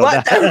ISIS. So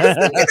what?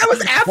 That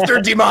was after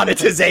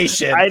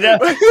demonetization. I know.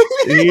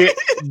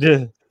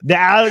 The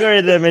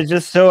algorithm is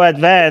just so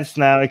advanced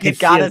now. It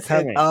got us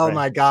coming. Oh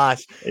my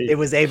gosh. It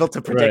was able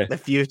to predict the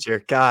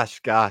future. Gosh.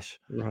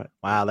 Right.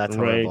 Wow, that's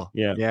horrible.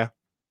 Yeah.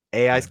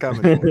 AI's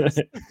coming for us.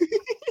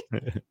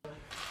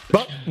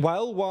 But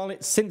while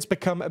it's since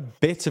become a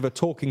bit of a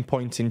talking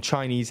point in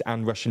Chinese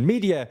and Russian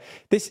media,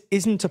 this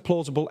isn't a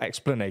plausible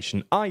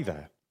explanation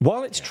either.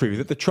 While it's true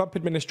that the Trump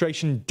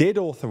administration did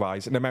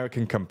authorize an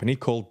American company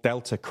called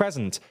Delta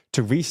Crescent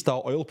to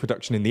restart oil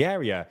production in the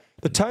area,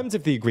 the terms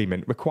of the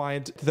agreement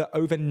required that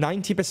over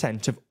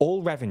 90% of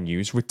all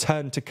revenues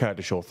return to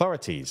Kurdish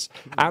authorities,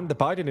 and the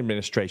Biden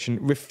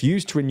administration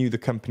refused to renew the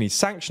company's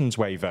sanctions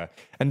waiver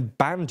and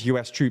banned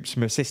US troops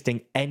from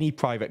assisting any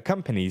private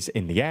companies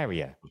in the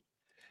area.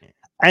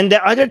 And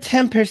the other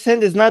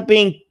 10% is not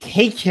being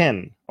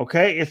taken,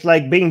 okay? It's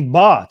like being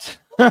bought.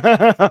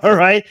 All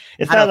right,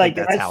 it's not like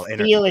that's how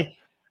stealing.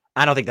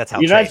 I don't think that's how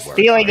you're not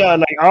stealing. Works,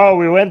 like, oh,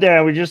 we went there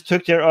and we just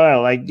took their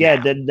oil. Like,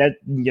 that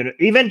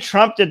even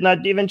Trump did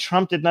not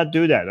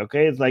do that.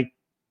 Okay, it's like,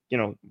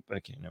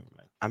 okay, never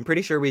mind. I'm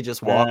pretty sure we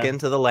just walk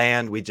into the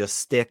land, we just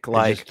stick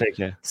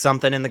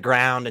something in the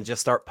ground and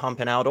just start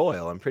pumping out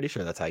oil. I'm pretty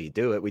sure that's how you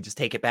do it. We just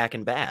take it back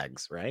in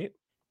bags, right?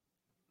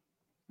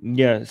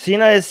 Yeah,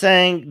 Sina is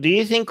saying, do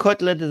you think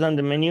cutlet is on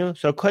the menu?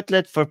 So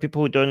cutlet, for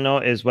people who don't know,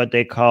 is what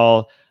they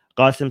call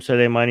Qasem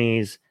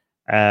Soleimani's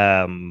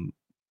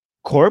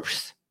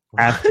corpse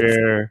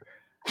after.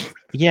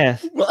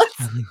 Yes. What?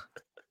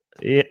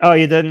 Oh,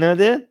 you don't know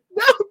that?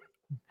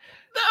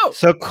 No.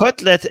 So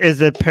cutlet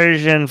is a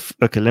Persian.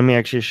 Okay, let me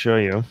actually show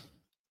you.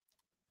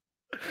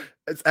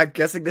 I'm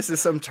guessing this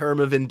is some term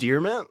of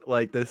endearment.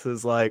 Like this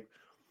is like.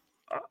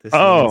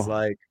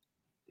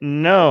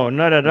 No,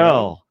 not at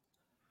all.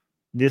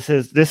 This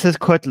is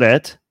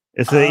cutlet.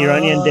 It's an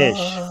Iranian dish.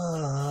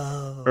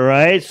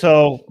 Right.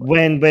 So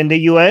when the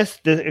U.S.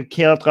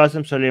 killed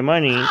Qasem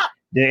Soleimani,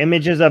 the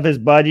images of his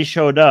body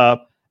showed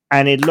up,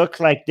 and it looked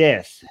like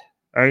this.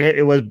 Okay,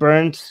 it was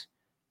burnt.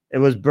 It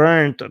was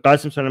burnt.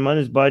 Qasem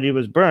Soleimani's body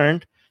was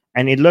burnt,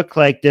 and it looked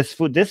like this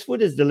food. This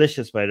food is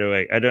delicious, by the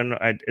way. I don't know.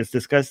 It's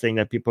disgusting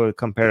that people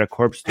compare a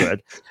corpse to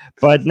it.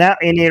 But now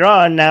in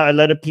Iran, a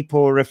lot of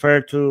people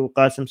refer to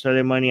Qasem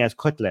Soleimani as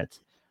cutlet,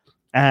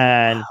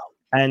 and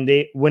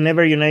they,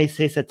 whenever United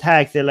States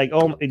attacks, they're like,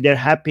 oh, they're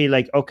happy,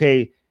 like,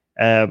 okay.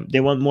 They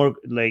want more,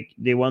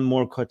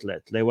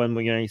 cutlet. They want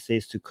the United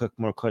States to cook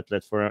more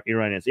cutlet for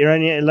Iranians.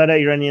 A lot of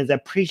Iranians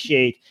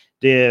appreciate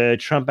the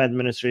Trump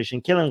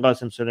administration killing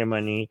Qasem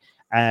Soleimani,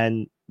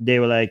 and they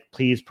were like,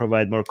 please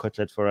provide more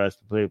cutlet for us.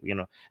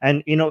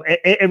 And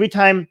every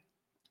time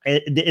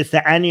it's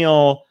the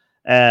annual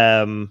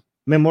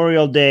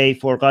memorial day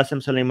for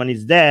Qasem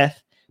Soleimani's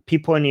death,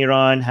 people in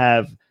Iran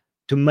have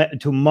to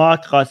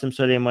mock Qasem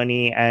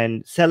Soleimani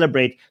and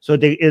celebrate. So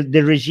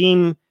the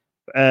regime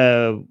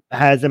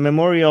has a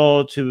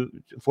memorial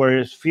for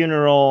his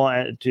funeral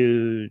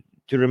to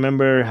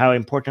remember how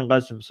important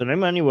Qasem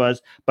Soleimani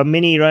was, but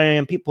many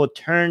Iranian people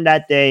turn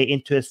that day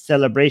into a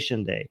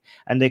celebration day,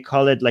 and they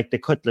call it like the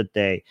Cutlet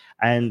Day.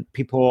 And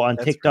people on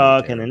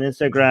TikTok and on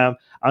Instagram,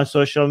 on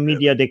social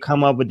media, they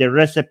come up with the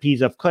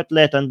recipes of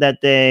cutlet on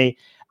that day.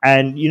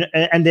 And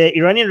and the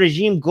Iranian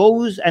regime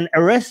goes and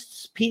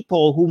arrests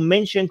people who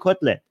mention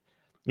cutlet.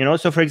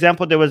 So for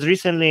example, there was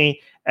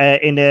recently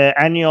in the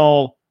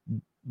annual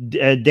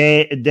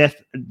death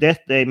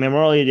day,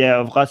 memorial day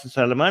of Qasem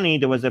Soleimani,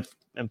 there was a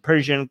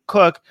Persian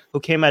cook who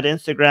came at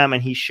Instagram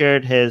and he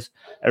shared his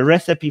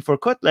recipe for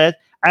cutlet,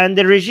 and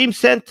the regime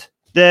sent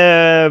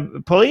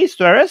the police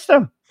to arrest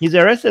him. He's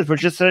arrested for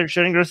just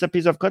sharing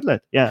recipes of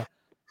cutlet. Yeah,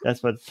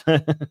 that's what.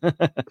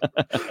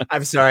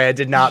 I'm sorry, I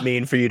did not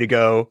mean for you to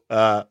go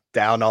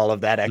down all of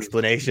that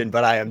explanation,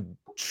 but I am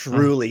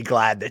truly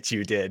glad that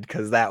you did,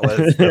 because that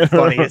was the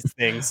funniest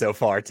thing so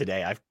far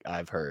today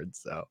I've heard.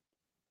 So.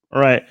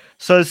 Right.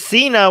 So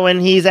Sina, when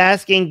he's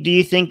asking, do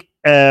you think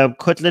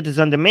cutlet is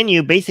on the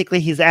menu?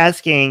 Basically, he's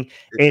asking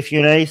if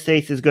United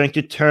States is going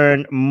to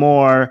turn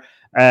more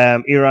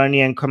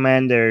Iranian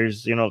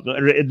commanders,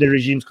 the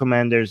regime's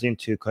commanders,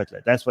 into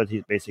cutlet. That's what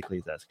he's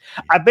basically asking.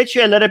 I bet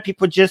you a lot of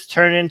people just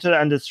turned into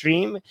on the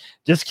stream,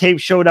 just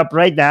showed up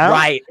right now.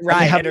 Right.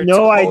 I have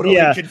no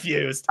idea.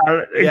 Confused.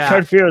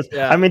 Confused.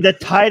 Yeah. I mean, the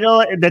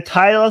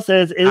title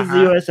says, "Is the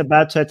U.S.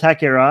 about to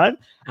attack Iran?"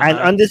 And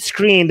on the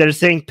screen, they're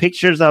saying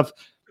pictures of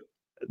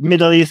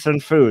Middle Eastern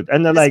food,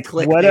 and they're like,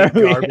 "What are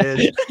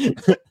we?"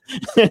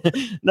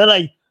 They're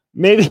like,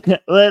 maybe.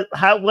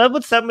 What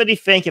would somebody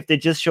think if they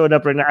just showed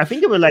up right now? I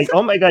think they were like,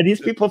 "Oh my god, these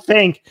people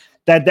think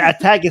that the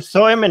attack is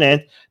so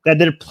imminent that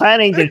they're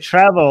planning their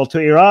travel to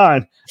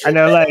Iran." And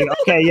they're like,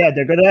 "Okay, yeah,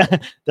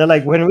 they're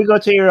like, when we go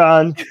to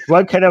Iran,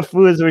 what kind of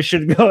foods we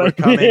should go?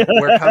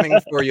 We're coming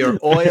for your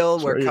oil.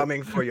 We're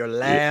coming for your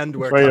land.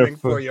 We're coming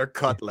for your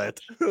cutlet."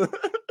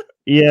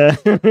 Yeah.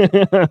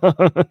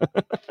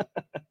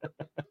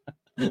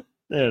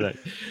 They're like,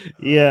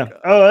 yeah.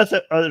 That's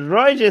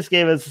Roy just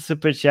gave us a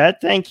super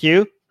chat. Thank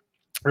you.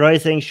 Roy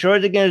saying,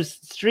 Schrodinger's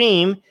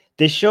stream,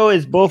 the show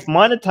is both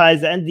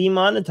monetized and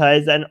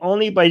demonetized, and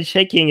only by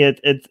checking it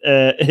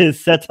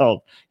is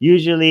settled.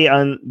 Usually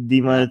on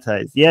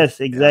demonetized. Yes,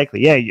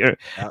 exactly. Yeah,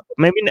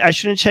 maybe I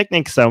shouldn't check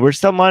next time. We're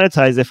still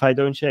monetized if I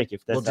don't check.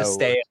 If that's we'll just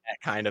stay in that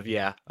kind of.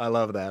 Yeah, I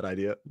love that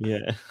idea.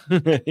 Yeah.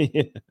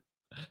 Yeah.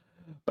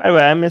 By the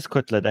way, I miss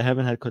cutlet. I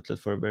haven't had cutlet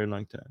for a very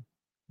long time.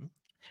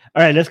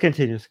 All right, let's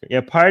continue.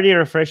 Yeah, party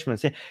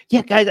refreshments.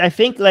 Yeah, guys, I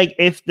think like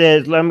if the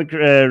Islamic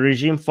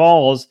regime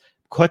falls,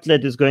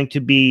 cutlet is going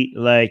to be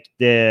like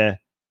a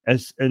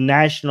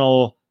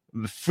national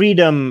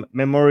freedom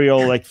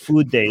memorial, like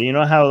food day. You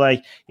know how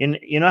like in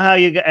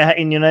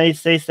United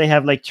States they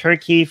have like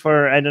turkey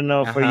for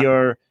for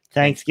your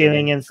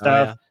Thanksgiving and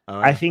stuff. Oh,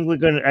 yeah. I think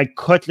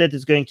cutlet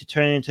is going to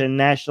turn into a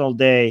national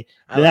day,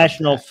 the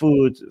national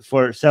food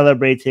for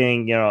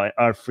celebrating,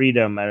 our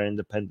freedom, our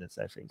independence.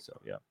 I think so.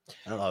 Yeah.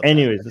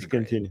 Anyways, let's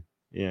continue.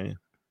 Yeah.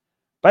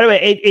 By the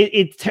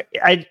way,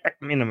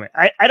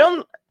 I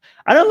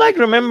don't like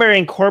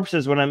remembering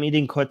corpses when I'm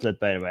eating cutlet.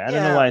 By the way, I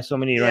don't know why so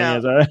many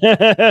Iranians are.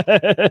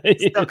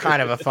 It's still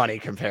kind of a funny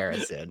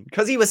comparison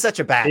because he was such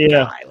a bad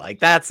guy. Like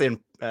that's a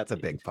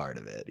big part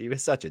of it. He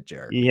was such a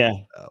jerk. Yeah.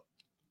 So.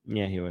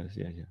 Yeah, he was.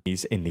 Yeah.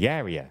 He's in the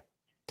area.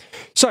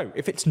 So,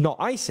 if it's not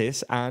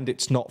ISIS and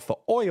it's not for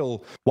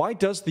oil, why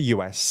does the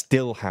US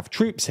still have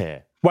troops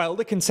here? Well,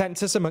 the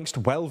consensus amongst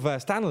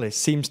well-versed analysts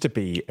seems to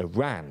be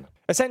Iran.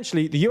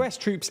 Essentially, the US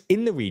troops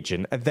in the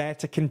region are there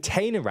to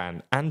contain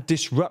Iran and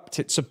disrupt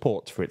its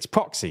support for its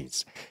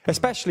proxies,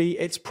 especially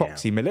its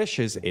proxy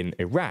militias in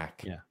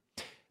Iraq. Yeah.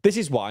 This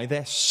is why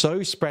they're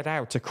so spread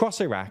out across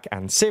Iraq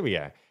and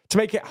Syria, to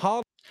make it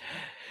hard.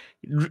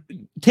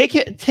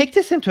 Take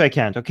this into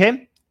account,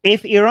 okay?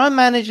 If Iran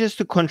manages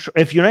to control,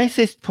 if United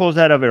States pulls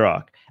out of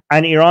Iraq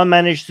and Iran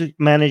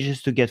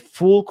manages to get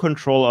full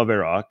control of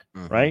Iraq,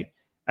 right?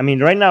 I mean,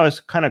 right now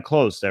it's kind of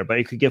close there, but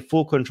it could get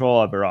full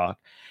control of Iraq.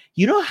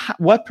 You know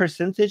what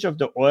percentage of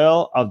the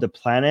oil of the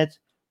planet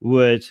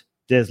would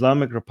the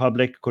Islamic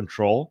Republic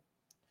control,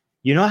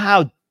 you know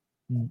how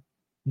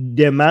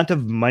the amount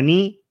of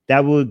money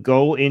that would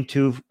go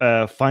into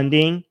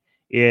funding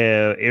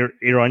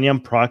Iranian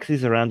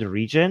proxies around the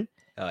region.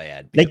 Oh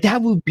yeah, like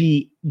that would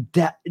be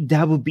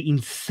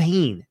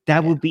insane.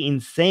 That would be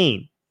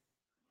insane,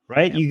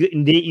 right? Yeah.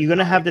 You're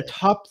gonna have the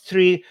top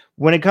three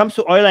when it comes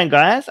to oil and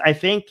gas. I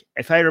think,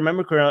 if I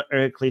remember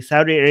correctly,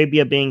 Saudi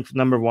Arabia being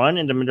number one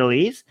in the Middle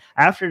East.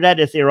 After that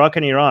is Iraq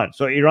and Iran.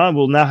 So Iran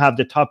will now have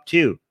the top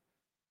two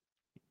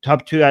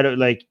out of,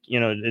 like,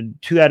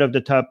 two out of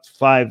the top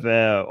five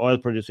oil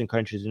producing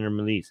countries in the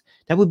Middle East.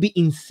 That would be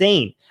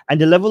insane. And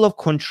the level of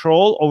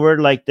control over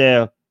like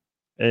the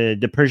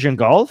Persian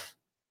Gulf,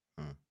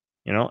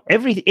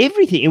 everything.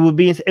 It would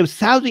be.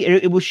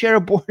 It will share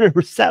a border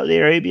with Saudi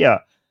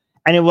Arabia,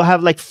 and it will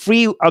have like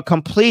a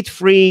complete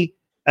free,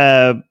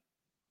 without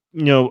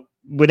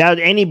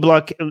any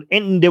block,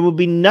 and there will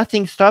be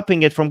nothing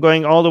stopping it from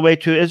going all the way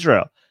to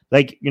Israel.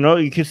 Like,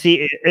 you can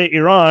see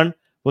Iran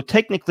will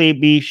technically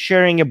be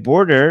sharing a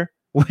border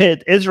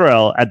with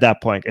Israel at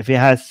that point. If it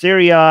has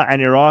Syria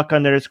and Iraq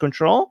under its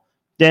control,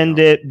 then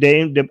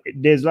the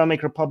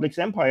Islamic Republic's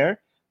empire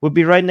would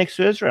be right next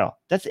to Israel.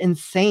 That's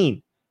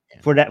insane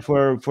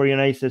for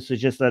United States to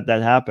just let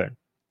that happen.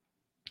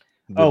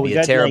 Would be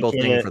a terrible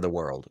thing for the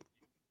world.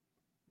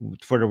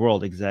 For the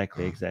world,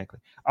 exactly.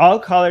 All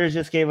callers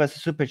just gave us a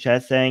super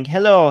chat saying,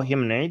 "Hello,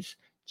 humanoids,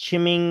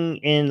 chiming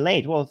in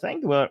late." Well,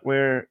 thank you.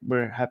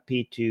 We're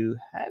happy to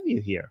have you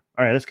here.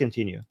 All right, let's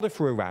continue.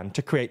 For Iran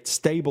to create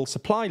stable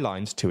supply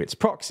lines to its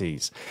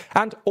proxies,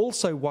 and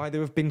also why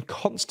there have been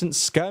constant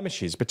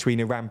skirmishes between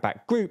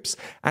Iran-backed groups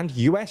and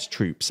US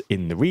troops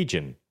in the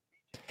region.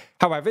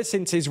 However,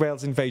 since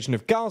Israel's invasion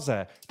of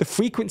Gaza, the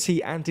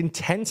frequency and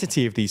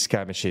intensity of these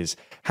skirmishes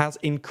has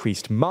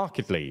increased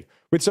markedly,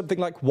 with something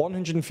like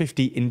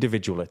 150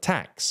 individual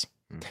attacks.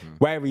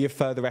 Wary of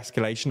further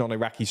escalation on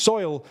Iraqi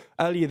soil,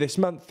 earlier this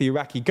month the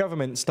Iraqi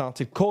government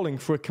started calling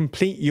for a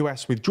complete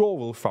US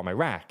withdrawal from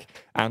Iraq,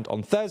 and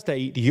on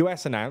Thursday the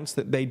US announced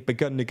that they'd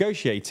begun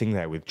negotiating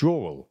their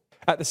withdrawal.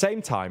 At the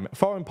same time,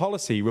 Foreign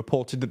Policy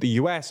reported that the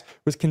US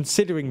was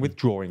considering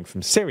withdrawing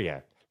from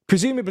Syria,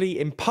 presumably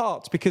in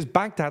part because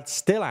Baghdad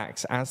still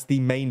acts as the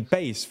main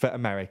base for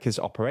America's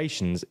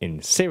operations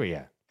in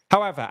Syria.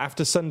 However,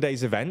 after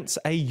Sunday's events,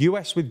 a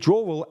US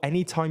withdrawal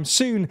anytime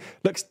soon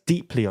looks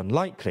deeply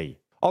unlikely.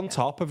 On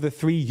top of the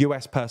 3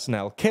 US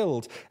personnel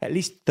killed, at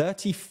least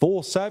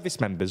 34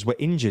 service members were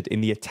injured in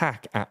the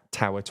attack at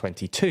Tower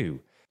 22.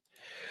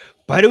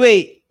 By the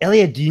way,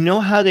 Elliot, do you know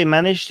how they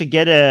managed to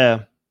get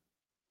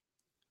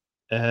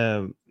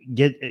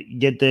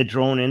get the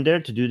drone in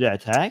there to do the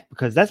attack?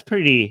 Because that's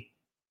pretty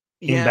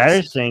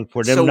embarrassing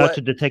for them not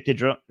to detect the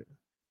drone.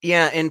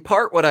 Yeah, in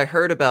part what I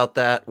heard about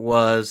that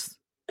was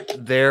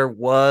there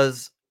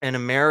was an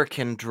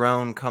American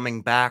drone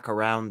coming back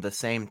around the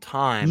same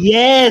time.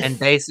 Yes. And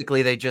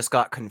basically they just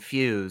got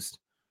confused.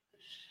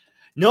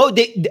 No,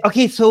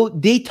 so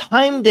they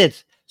timed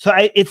it. So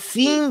it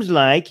seems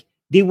like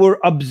they were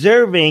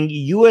observing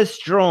US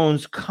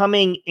drones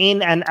coming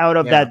in and out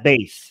of that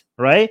base,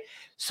 right?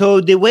 So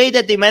the way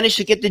that they managed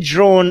to get the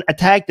drone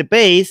attack the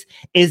base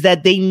is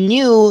that they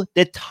knew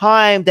the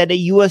time that a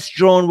US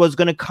drone was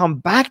going to come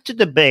back to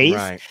the base.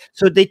 Right.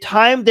 So they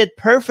timed it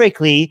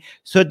perfectly.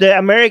 So the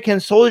American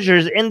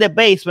soldiers in the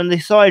base, when they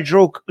saw a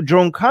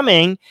drone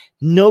coming,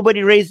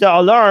 nobody raised the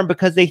alarm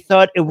because they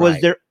thought it was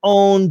their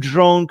own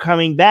drone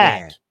coming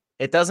back. Yeah.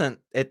 It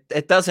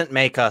doesn't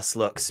make us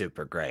look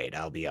super great,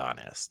 I'll be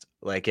honest.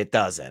 Like, it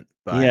doesn't.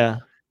 But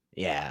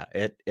yeah,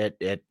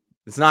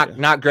 it's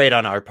not great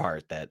on our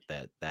part that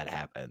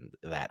happened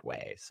that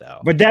way.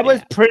 So, but that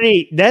was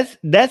pretty.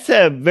 That's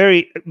a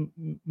very.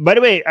 By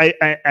the way,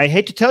 I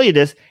hate to tell you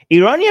this,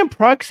 Iranian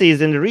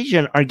proxies in the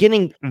region are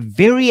getting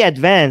very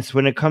advanced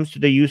when it comes to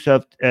the use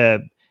of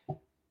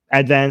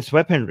advanced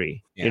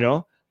weaponry.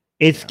 Yeah.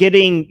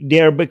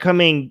 They're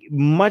becoming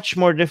much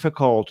more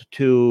difficult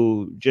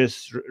to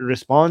just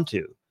respond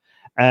to.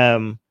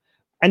 And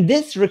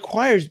this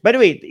requires. By the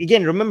way,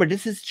 again, remember,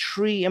 this is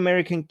 3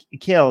 American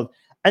killed.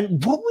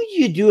 And what would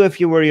you do if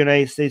you were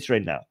United States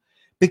right now?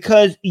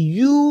 Because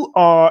you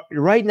are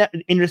right now,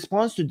 in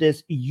response to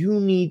this, you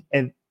need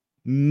a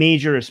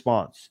major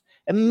response.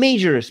 A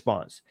major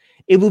response.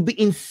 It would be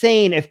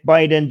insane if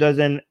Biden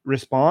doesn't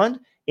respond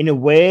in a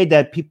way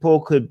that people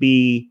could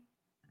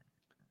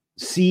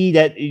see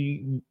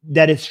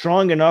that is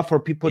strong enough for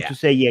people to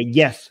say,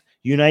 yes,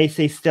 United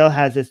States still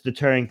has its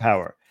deterring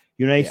power.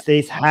 United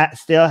States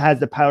still has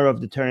the power of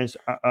deterrence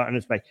on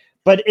its back.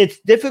 But it's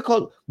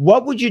difficult.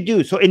 What would you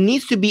do? So it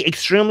needs to be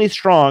extremely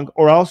strong,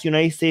 or else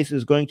United States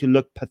is going to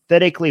look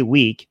pathetically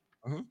weak.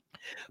 Mm-hmm.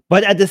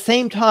 But at the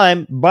same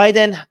time,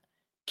 Biden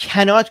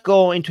cannot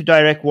go into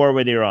direct war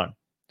with Iran.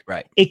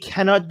 Right. It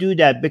cannot do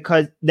that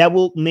because that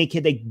will make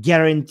it a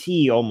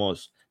guarantee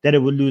almost that it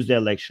will lose the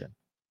election.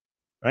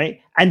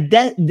 Right. And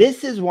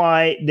this is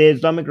why the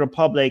Islamic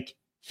Republic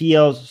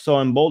feels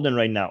so emboldened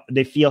right now.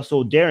 They feel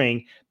so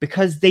daring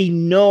because they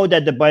know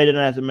that the Biden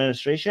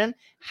administration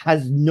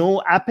has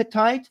no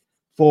appetite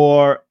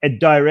for a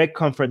direct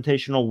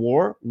confrontational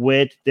war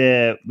with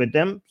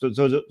them.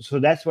 So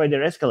that's why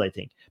they're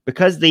escalating,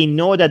 because they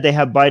know that they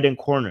have Biden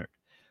cornered.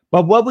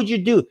 But what would you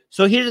do?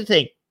 So here's the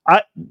thing.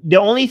 The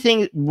only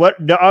thing, what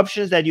the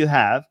options that you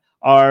have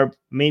are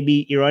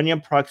maybe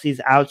Iranian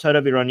proxies outside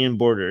of Iranian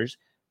borders,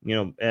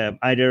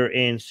 either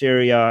in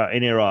Syria,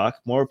 in Iraq.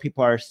 More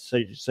people are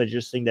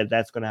suggesting that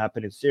that's going to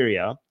happen in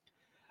Syria.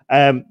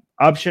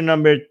 Option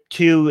number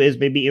 2 is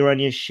maybe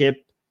Iranian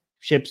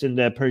ships in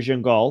the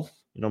Persian Gulf,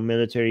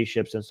 military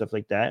ships and stuff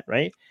like that,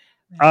 right?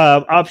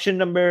 Option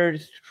number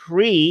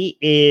 3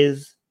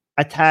 is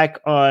attack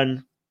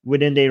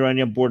within the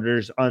Iranian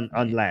borders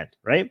on land,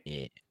 right?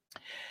 Yeah.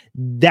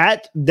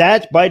 That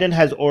Biden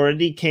has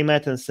already came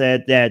out and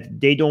said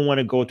that they don't want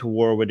to go to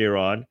war with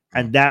Iran,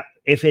 and that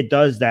if it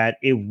does that,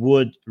 it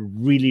would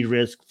really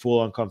risk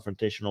full-on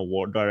confrontational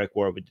war, direct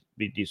war with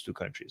these two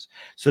countries.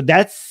 So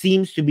that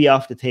seems to be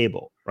off the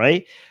table,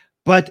 right?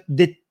 But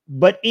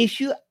if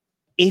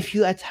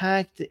you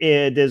attacked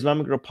the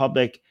Islamic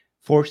Republic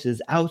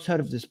forces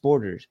outside of these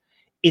borders,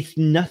 it's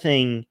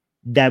nothing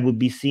that would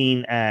be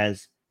seen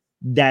as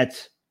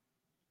that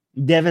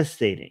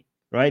devastating,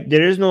 right?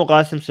 There is no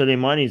Qasem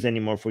Soleimani's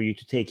anymore for you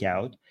to take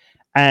out,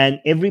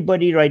 and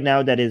everybody right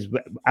now that is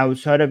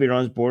outside of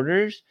Iran's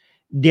borders,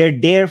 they're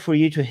there for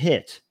you to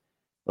hit.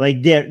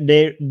 Like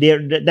they're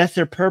that's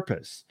their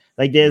purpose.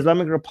 Like the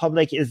Islamic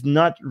Republic is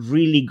not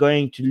really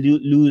going to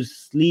lose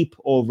sleep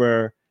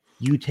over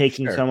you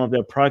taking some of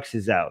their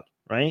proxies out,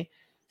 right?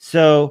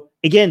 So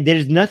again,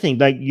 there's nothing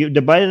like the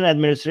Biden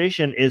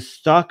administration is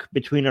stuck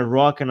between a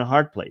rock and a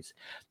hard place.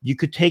 You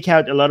could take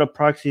out a lot of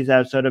proxies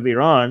outside of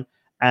Iran,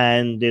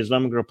 and the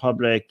Islamic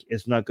Republic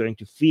is not going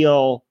to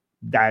feel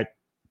that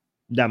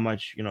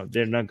much.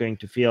 They're not going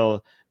to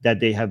feel that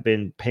they have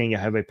been paying a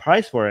heavy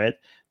price for it.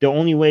 The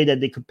only way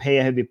that they could pay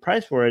a heavy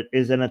price for it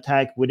is an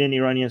attack within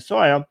Iranian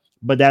soil,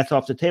 but that's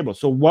off the table.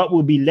 So what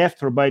will be left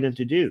for Biden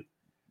to do?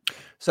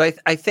 So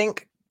I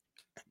think,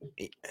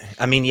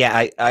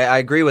 I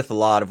agree with a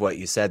lot of what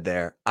you said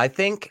there. I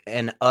think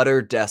an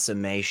utter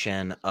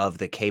decimation of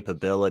the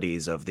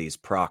capabilities of these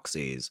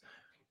proxies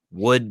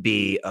would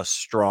be a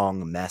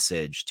strong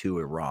message to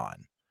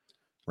Iran,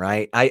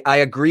 right? I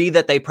agree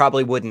that they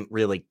probably wouldn't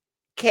really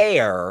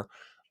care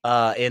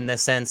in the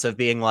sense of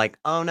being like,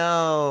 oh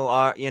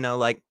no,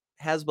 like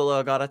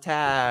Hezbollah got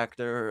attacked,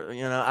 or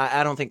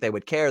I don't think they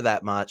would care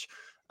that much.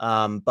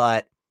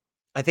 But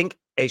I think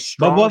a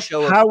strong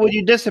show. How would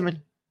you decimate?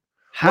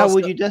 How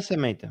would you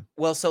decimate them?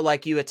 Well, so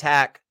like you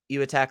attack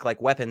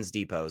like weapons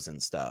depots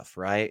and stuff,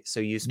 right?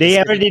 So they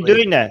already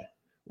doing that,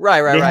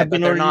 right? They But have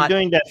been they're already not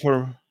doing that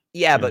for.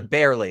 Yeah, but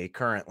barely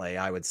currently.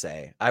 I would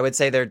say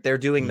they're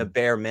doing the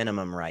bare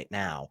minimum right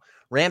now,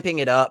 ramping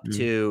it up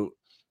to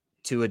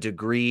a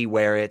degree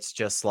where it's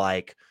just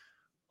like,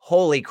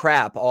 holy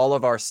crap, all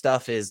of our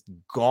stuff is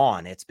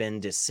gone. It's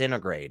been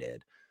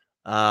disintegrated.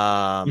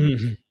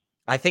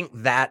 I think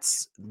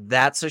that's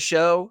a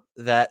show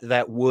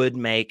that would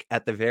make,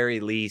 at the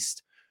very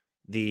least,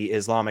 the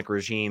Islamic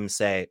regime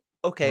say,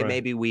 okay,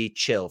 maybe we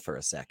chill for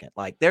a second.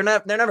 Like they're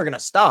never going to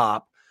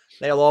stop.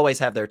 They'll always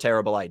have their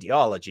terrible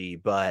ideology,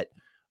 but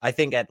I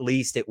think at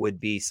least it would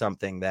be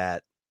something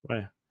that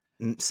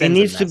it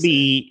needs to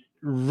be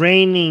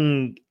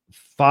raining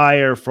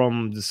fire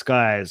from the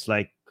skies,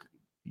 like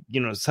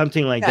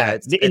something like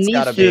that.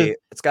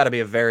 It's got to be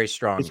a very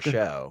strong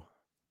show.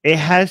 It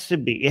has to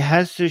be. It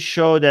has to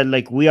show that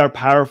like we are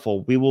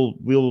powerful. We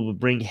will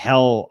bring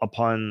hell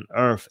upon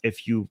earth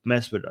if you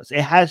mess with us.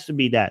 It has to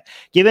be that.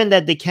 Given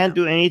that they can't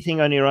do anything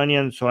on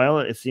Iranian soil,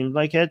 it seems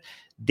like it.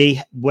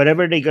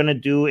 Whatever they're gonna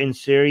do in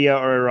Syria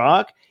or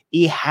Iraq,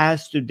 they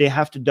have to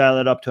dial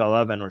it up to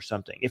 11 or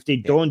something. If they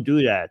don't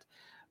do that,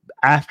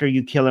 after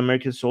you kill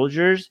American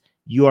soldiers,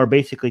 you are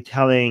basically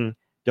telling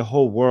the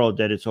whole world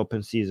that it's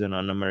open season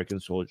on American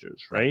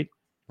soldiers, right?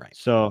 Right.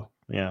 So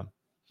yeah.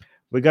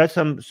 We got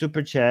some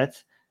super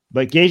chats,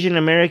 but Gagin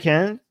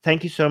American,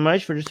 thank you so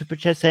much for the super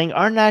chat saying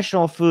our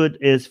national food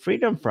is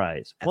freedom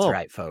fries. That's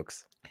right,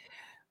 folks.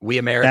 We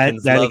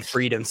Americans love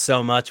freedom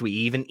so much we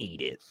even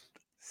eat it.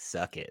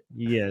 Suck it.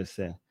 Yes,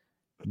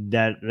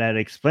 that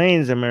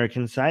explains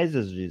American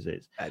sizes these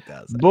days. That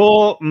does.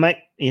 Bull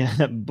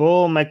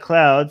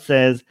McLeod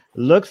says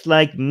looks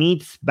like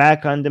meat's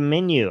back on the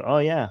menu. Oh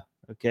yeah,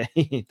 okay,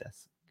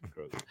 that's.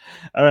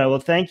 All right, well,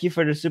 thank you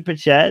for the super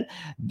chat,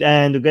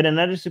 and we got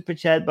another super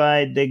chat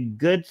by the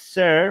good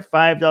sir,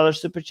 $5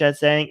 super chat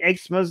saying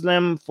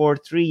ex-Muslim for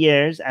 3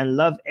 years and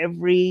love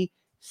every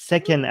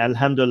second,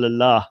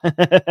 alhamdulillah.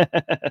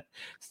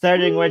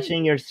 Starting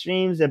watching your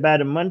streams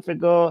about a month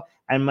ago,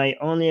 and my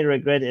only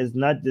regret is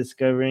not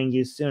discovering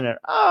you sooner.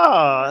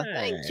 Oh,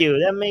 thank you.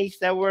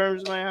 That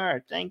warms my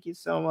heart. Thank you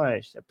so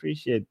much.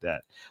 Appreciate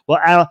that. Well,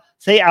 I'll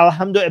say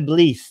alhamdulillah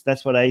iblis.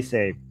 That's what I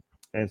say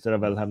instead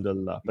of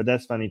alhamdulillah, but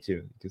that's funny too.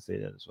 You could say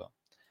that as well.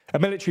 A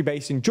military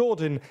base in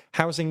Jordan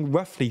housing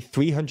roughly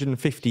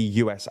 350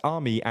 US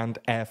Army and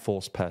Air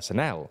Force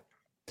personnel.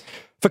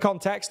 For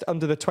context,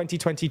 under the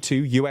 2022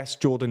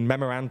 US-Jordan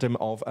Memorandum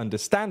of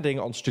Understanding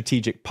on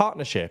Strategic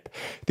Partnership,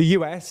 the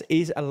US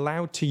is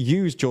allowed to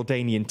use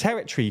Jordanian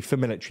territory for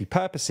military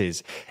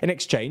purposes in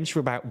exchange for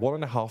about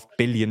 $1.5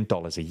 billion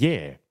a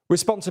year.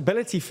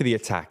 Responsibility for the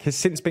attack has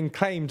since been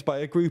claimed by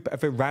a group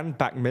of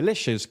Iran-backed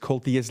militias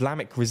called the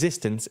Islamic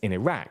Resistance in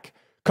Iraq,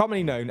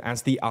 commonly known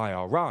as the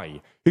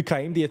IRI, who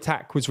claimed the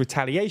attack was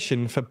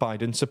retaliation for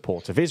Biden's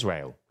support of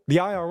Israel. The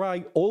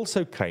IRI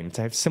also claimed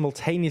to have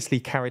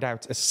simultaneously carried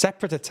out a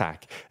separate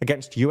attack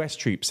against US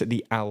troops at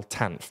the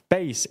Al-Tanf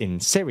base in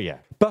Syria,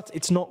 but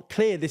it's not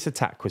clear this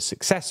attack was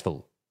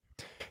successful.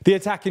 The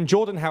attack in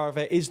Jordan,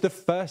 however, is the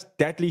first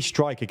deadly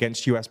strike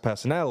against US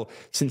personnel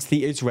since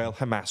the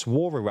Israel-Hamas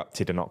war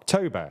erupted in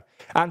October,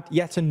 and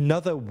yet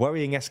another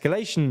worrying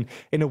escalation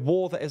in a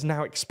war that has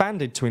now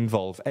expanded to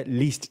involve at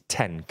least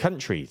 10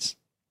 countries.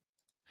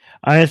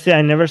 Honestly,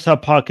 I never saw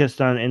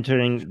Pakistan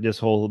entering this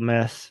whole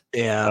mess.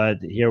 Yeah.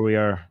 But here we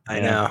are. I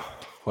know.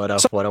 What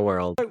a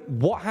world. So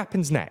what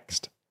happens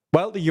next?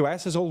 Well, the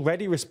US has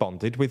already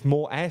responded with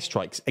more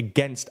airstrikes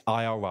against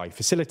IRI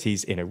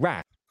facilities in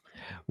Iraq,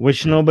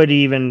 which nobody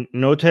even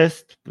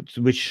noticed,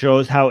 which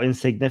shows how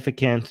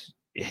insignificant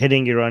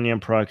hitting Iranian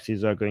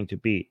proxies are going to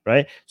be,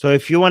 right? So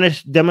if you want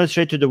to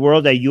demonstrate to the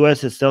world that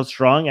US is still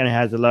strong and it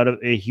has a lot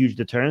of huge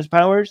deterrence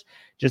powers,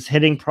 just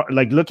hitting,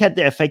 look at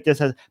the effect this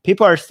has.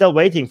 People are still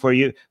waiting for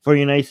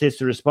United States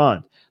to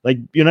respond. Like,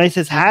 United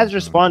States has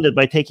responded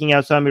by taking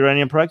out some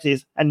Iranian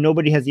proxies and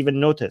nobody has even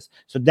noticed.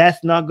 So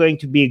that's not going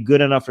to be a good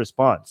enough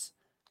response.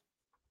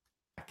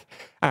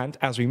 And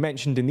as we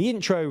mentioned in the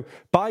intro,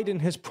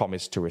 Biden has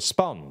promised to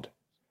respond.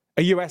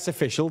 A US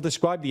official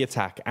described the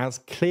attack as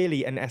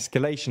clearly an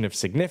escalation of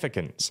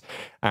significance,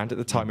 and at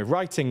the time of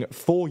writing,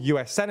 4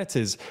 US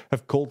senators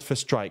have called for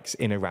strikes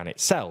in Iran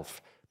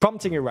itself,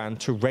 prompting Iran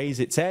to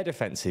raise its air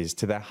defenses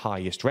to their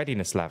highest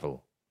readiness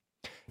level.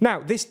 Now,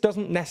 this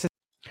doesn't necessarily...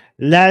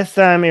 Last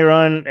time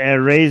Iran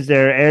raised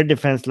their air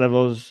defense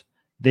levels,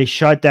 they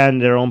shot down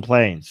their own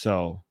planes,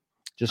 so...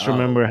 Just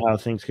remember how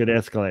things could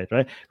escalate,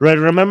 right?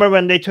 Remember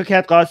when they took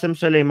out Qasem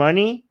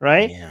Soleimani,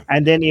 right? Yeah.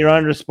 And then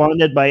Iran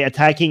responded by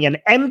attacking an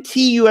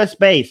empty U.S.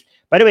 base.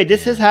 By the way,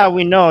 this is how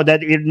we know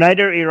that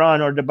neither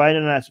Iran or the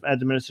Biden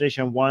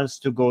administration wants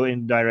to go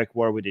in direct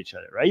war with each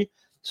other, right?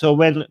 So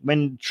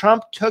when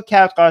Trump took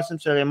out Qasem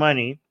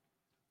Soleimani,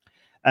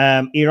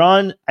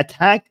 Iran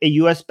attacked a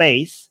U.S.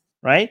 base,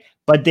 right?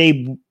 But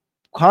they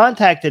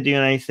contacted the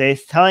United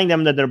States telling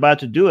them that they're about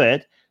to do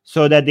it,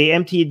 so that they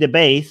emptied the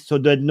base so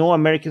that no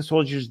American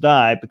soldiers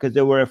died because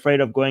they were afraid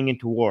of going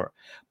into war.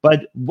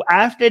 But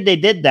after they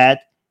did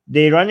that,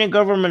 the Iranian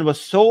government was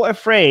so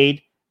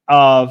afraid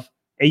of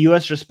a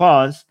U.S.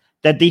 response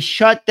that they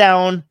shut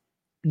down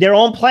their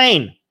own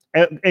plane,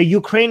 a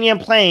Ukrainian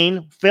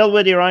plane filled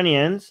with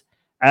Iranians.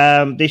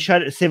 They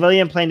shut a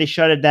civilian plane. They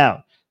shut it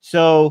down.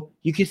 So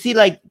you can see,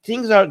 like,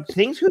 things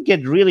could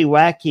get really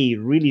wacky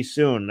really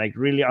soon. Like,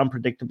 really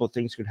unpredictable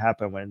things could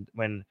happen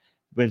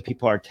when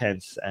people are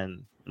tense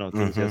and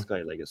things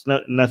escalate like this.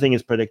 Nothing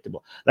is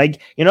predictable.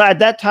 Like, at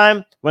that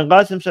time when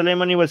Qasem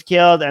Soleimani was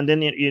killed and then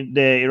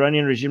the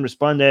Iranian regime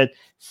responded,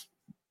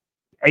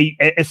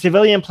 a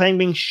civilian plane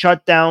being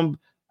shut down,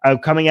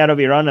 coming out of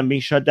Iran and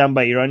being shut down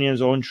by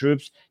Iranians' own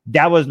troops,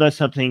 that was not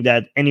something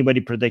that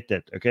anybody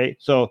predicted. Okay,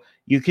 so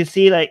you can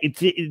see, like,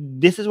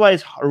 this is why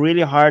it's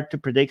really hard to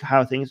predict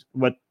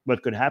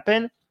what could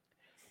happen,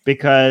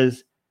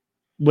 because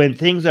when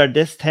things are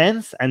this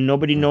tense and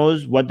nobody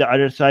knows what the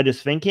other side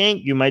is thinking,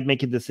 you might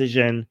make a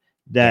decision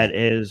that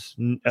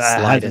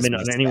hasn't been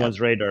on anyone's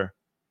radar.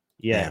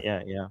 Yeah.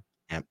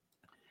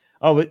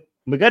 Oh,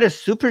 we got a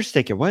super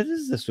sticker. What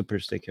is the super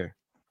sticker?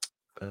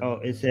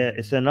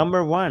 It's a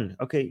number 1.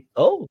 Okay.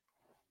 Oh,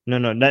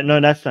 no,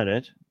 that's not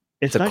it.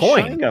 It's a not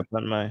coin. Showing up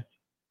on my.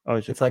 Oh,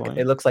 it's like coin.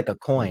 It looks like a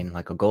coin,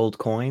 like a gold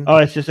coin. Oh,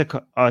 it's just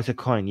it's a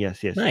coin.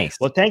 Yes. Nice.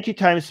 Well, thank you,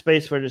 Time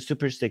Space, for the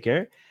super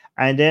sticker.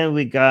 And then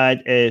we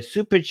got a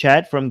super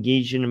chat from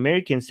Gagin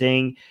American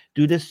saying,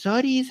 do the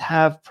Saudis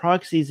have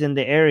proxies in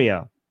the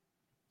area?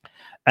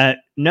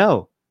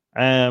 No.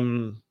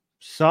 Saudis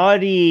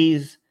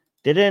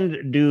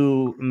didn't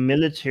do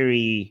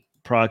military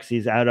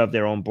proxies out of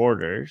their own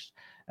borders.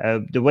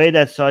 The way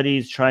that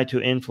Saudis tried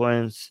to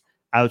influence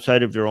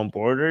outside of their own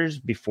borders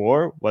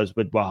before was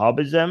with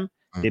Wahhabism.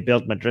 They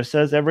built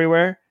madrasas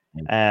everywhere.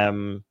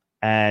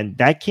 And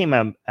that came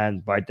out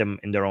and bite them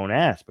in their own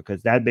ass,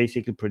 because that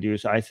basically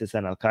produced ISIS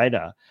and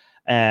Al-Qaeda.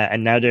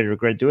 And now they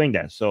regret doing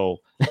that. So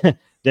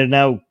they're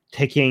now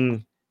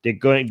taking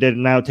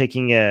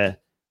a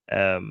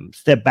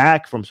step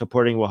back from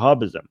supporting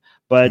Wahhabism.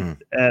 But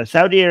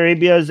Saudi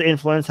Arabia's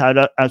influence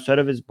outside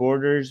of its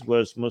borders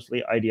was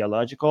mostly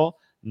ideological,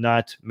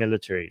 not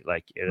military,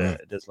 like the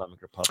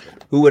Islamic Republic.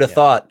 Who would have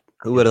thought?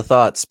 Who would have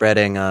thought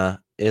spreading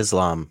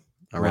Islam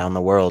around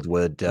the world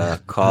would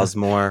cause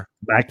more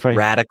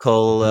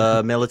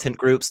radical militant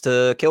groups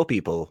to kill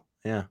people?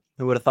 Yeah,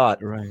 who would have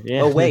thought? Right.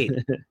 Yeah. Oh wait,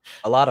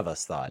 a lot of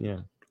us thought.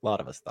 Yeah, a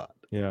lot of us thought.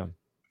 Yeah.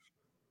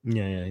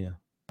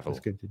 That's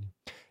good.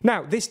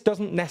 Now, this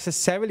doesn't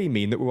necessarily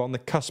mean that we're on the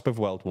cusp of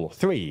World War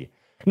III.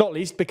 Not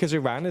least because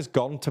Iran has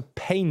gone to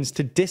pains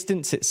to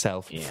distance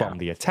itself from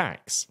the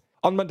attacks.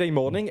 On Monday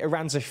morning,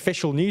 Iran's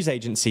official news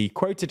agency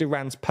quoted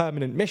Iran's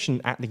permanent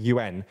mission at the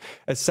UN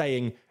as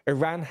saying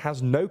Iran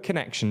has no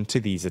connection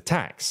to these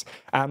attacks,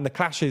 and the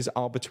clashes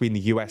are between the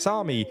US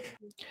Army.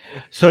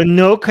 So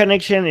no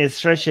connection is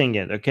stretching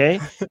it, okay?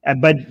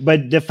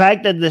 But the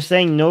fact that they're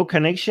saying no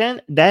connection,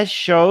 that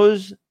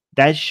shows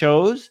that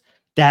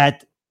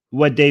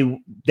the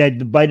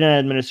Biden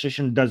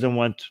administration doesn't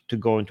want to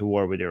go into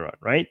war with Iran,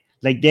 right?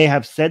 Like they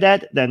have said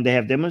that, then they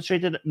have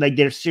demonstrated, like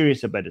they're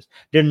serious about this.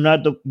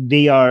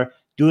 They are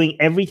doing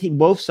everything,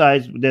 both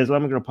sides, the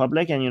Islamic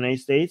Republic and the United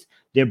States,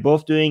 they're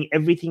both doing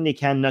everything they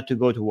can not to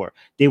go to war.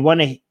 They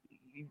want to,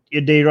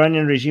 the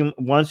Iranian regime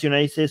wants the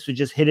United States to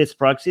just hit its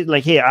proxies.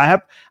 Like, hey, I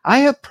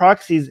have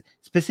proxies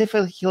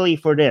specifically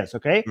for this,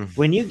 okay?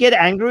 When you get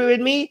angry with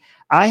me,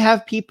 I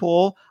have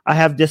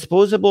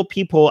disposable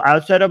people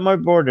outside of my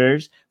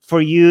borders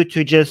for you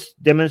to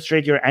just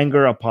demonstrate your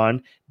anger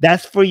upon.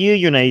 That's for you,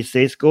 United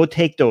States. Go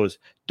take those.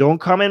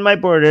 Don't come in my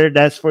border.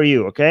 That's for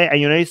you, okay?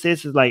 And United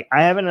States is like,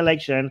 I have an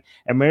election.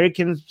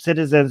 American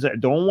citizens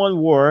don't want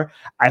war.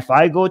 If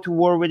I go to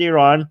war with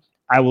Iran,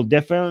 I will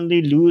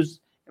definitely lose.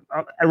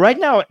 Right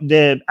now,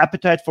 the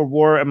appetite for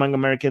war among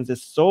Americans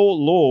is so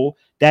low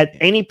that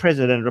any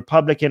president,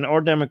 Republican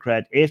or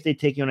Democrat, if they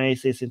take the United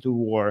States into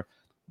war,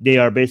 they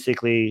are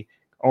basically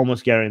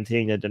almost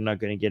guaranteeing that they're not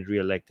going to get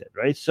reelected,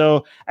 right?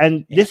 So,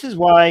 and this is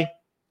why,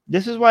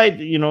 this is going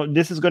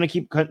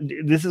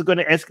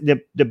to ask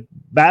the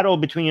battle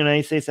between the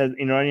United States and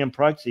Iranian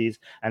proxies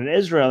and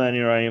Israel and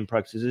Iranian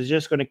proxies is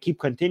just going to keep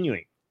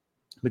continuing,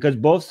 because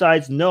both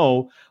sides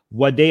know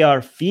what they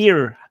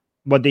fear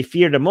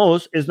the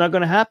most is not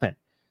going to happen.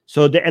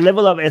 So the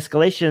level of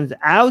escalations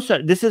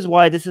outside, this is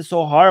why this is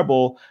so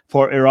horrible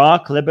for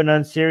Iraq,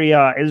 Lebanon,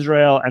 Syria,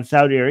 Israel, and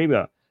Saudi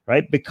Arabia,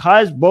 right?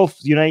 Because both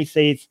the United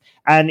States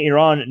and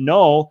Iran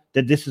know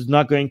that this is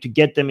not going to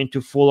get them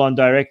into full-on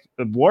direct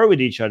war with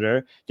each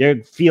other.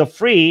 They feel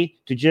free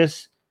to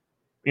just,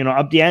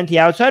 up the ante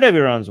outside of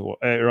Iran's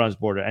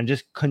border and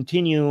just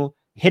continue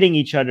hitting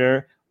each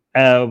other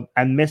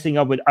and messing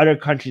up with other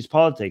countries'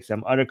 politics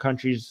and other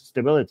countries'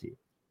 stability.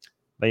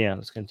 But yeah,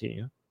 let's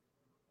continue.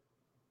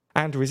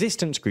 And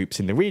resistance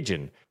groups in the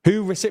region,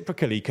 who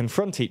reciprocally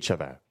confront each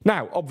other.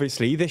 Now,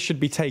 obviously, this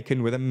should be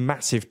taken with a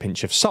massive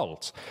pinch of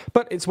salt,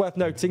 but it's worth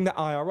noting that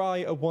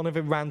IRI are one of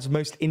Iran's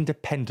most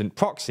independent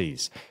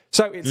proxies,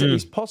 so it's at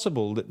least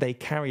possible that they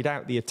carried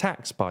out the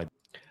attacks by...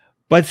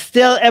 But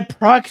still a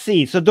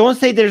proxy, so don't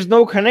say there's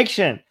no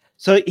connection.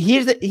 So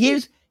here's what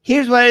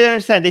I don't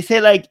understand. They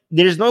say, like,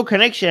 there's no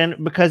connection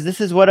because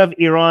this is one of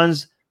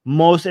Iran's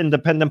most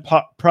independent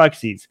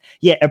proxies.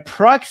 Yeah, a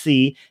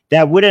proxy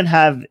that wouldn't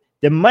have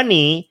the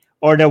money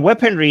or the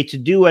weaponry to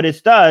do what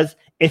it does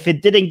if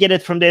it didn't get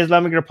it from the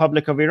Islamic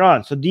Republic of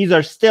Iran. So these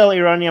are still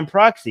Iranian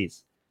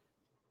proxies.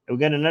 We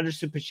got another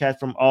super chat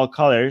from All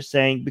Colors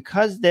saying,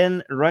 because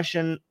then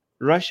Russia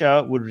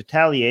would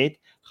retaliate.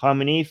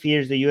 Khamenei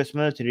fears the U.S.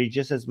 military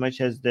just as much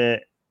as the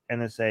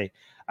NSA.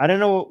 I don't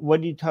know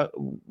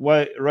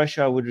what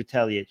Russia would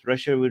retaliate.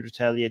 Russia would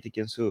retaliate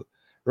against who?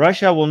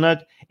 Russia will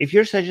not. If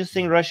you're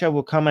suggesting Russia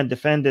will come and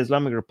defend the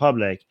Islamic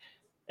Republic,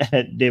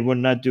 they would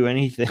not do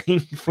anything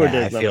for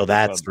the Islamic Republic.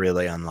 That's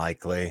really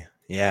unlikely.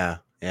 Yeah.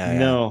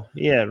 Russia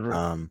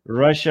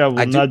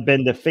will not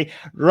bend the face.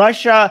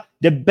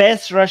 The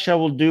best Russia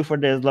will do for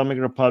the Islamic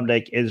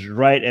Republic is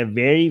write a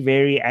very,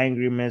 very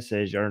angry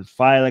message or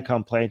file a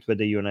complaint with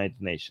the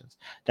United Nations.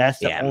 That's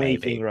the only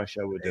thing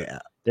Russia would do.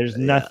 There's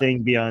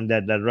nothing beyond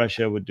that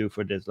Russia would do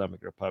for the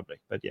Islamic Republic.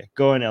 But yeah,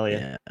 go on,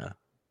 Elliot. Yeah.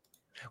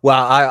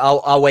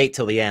 Well, I'll wait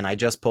till the end. I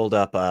just pulled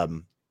up a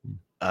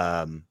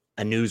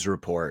news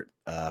report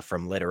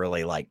from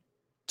literally like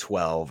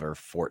 12 or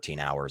 14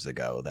 hours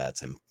ago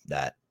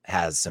that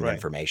has some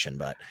information,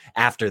 but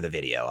after the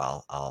video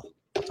I'll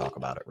talk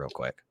about it real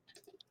quick,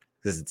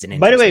 because it's an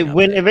by the way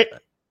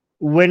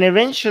when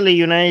eventually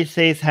United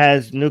States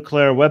has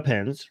nuclear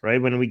weapons,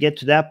 right, when we get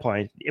to that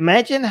point,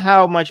 imagine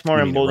how much more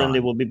emboldened they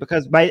will be,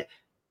 because what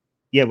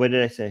did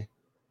I say?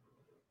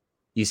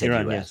 You said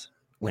Iran, US.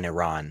 When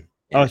Iran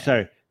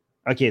sorry.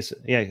 Okay, so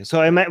yeah. So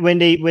when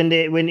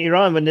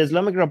the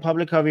Islamic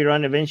Republic of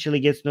Iran eventually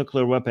gets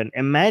nuclear weapon,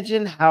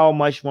 imagine how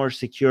much more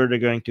secure they're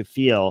going to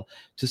feel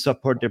to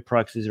support their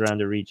proxies around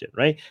the region,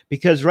 right?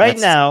 Because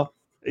now,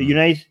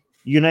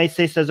 United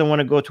States doesn't want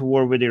to go to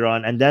war with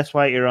Iran, and that's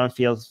why Iran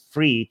feels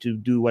free to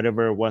do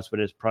whatever it wants with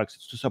its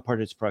proxies, to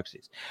support its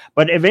proxies.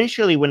 But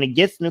eventually, when it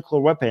gets nuclear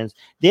weapons,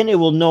 then it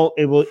will know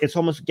it's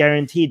almost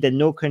guaranteed that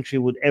no country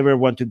would ever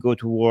want to go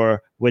to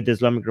war with the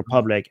Islamic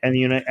Republic, and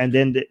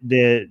then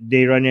the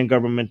Iranian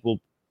government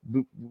will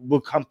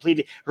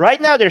completely.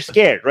 Right now, they're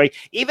scared, right?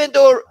 Even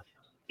though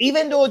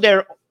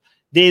the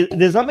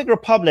Islamic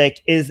Republic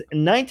is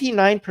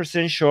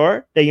 99%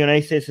 sure the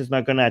United States is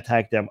not going to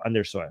attack them on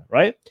their soil,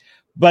 right?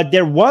 But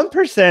they're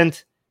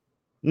 1%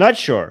 not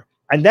sure,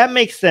 and that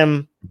makes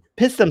them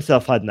piss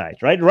themselves at night,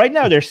 right? Right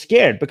now, they're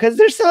scared because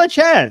there's still a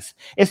chance.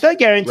 It's not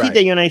guaranteed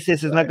the United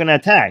States is not going to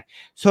attack.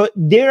 So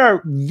they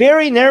are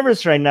very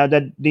nervous right now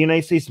that the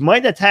United States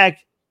might attack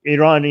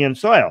Iranian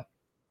soil.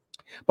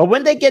 But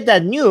when they get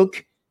that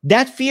nuke,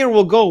 that fear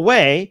will go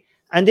away.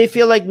 And they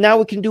feel like now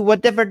we can do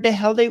whatever the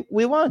hell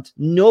we want.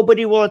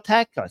 Nobody will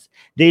attack us.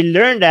 They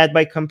learned that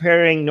by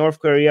comparing North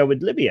Korea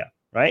with Libya,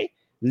 right?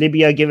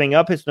 Libya giving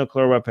up its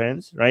nuclear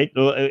weapons, right?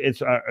 Its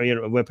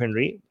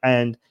weaponry,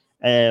 and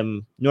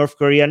North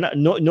Korea.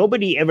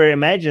 Nobody ever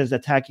imagines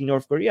attacking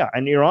North Korea,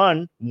 and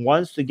Iran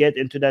wants to get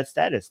into that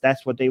status.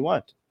 That's what they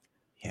want.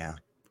 Yeah,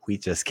 we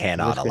just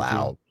cannot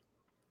allow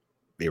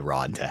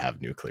Iran to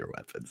have nuclear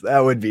weapons. That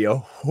would be a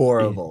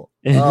horrible.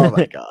 Oh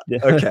my god.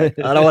 Okay,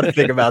 I don't want to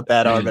think about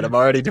that, Armin. I'm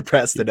already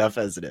depressed enough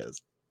as it is.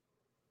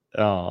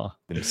 Oh,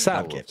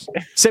 themselves.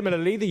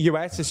 Similarly, the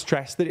US has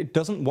stressed that it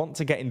doesn't want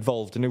to get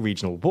involved in a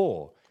regional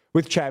war,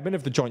 with Chairman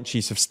of the Joint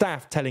Chiefs of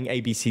Staff telling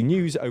ABC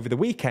News over the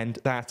weekend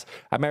that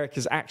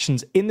America's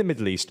actions in the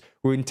Middle East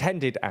were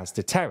intended as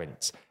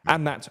deterrents,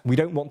 and that we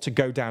don't want to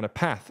go down a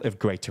path of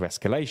greater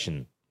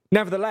escalation.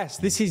 Nevertheless,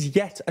 this is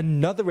yet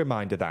another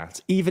reminder that,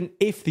 even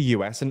if the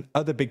US and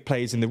other big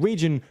players in the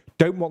region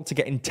don't want to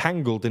get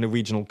entangled in a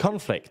regional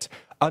conflict,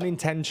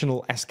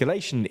 unintentional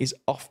escalation is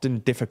often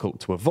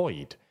difficult to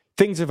avoid.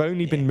 Things have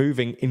only been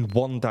moving in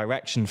one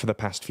direction for the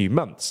past few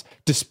months,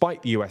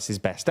 despite the US's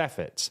best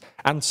efforts,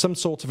 and some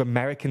sort of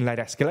American-led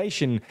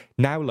escalation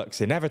now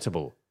looks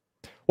inevitable.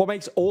 What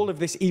makes all of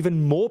this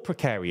even more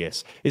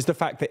precarious is the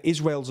fact that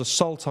Israel's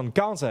assault on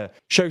Gaza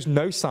shows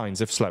no signs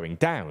of slowing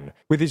down,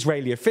 with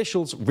Israeli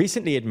officials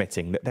recently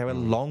admitting that they're a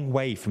long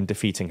way from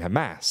defeating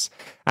Hamas,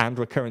 and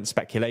recurrent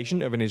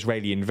speculation of an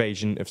Israeli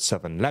invasion of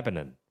southern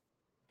Lebanon.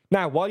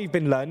 Now, while you've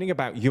been learning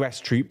about US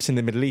troops in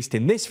the Middle East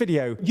in this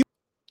video,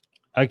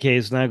 okay,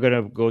 it's now going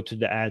to go to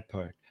the ad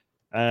part.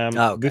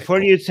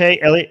 Before you say,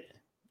 Elliot,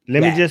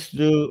 let me just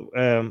do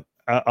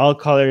all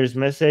colors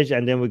message,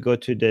 and then we go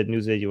to the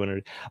news that you want to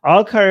read.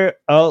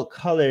 All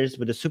colors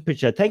with the super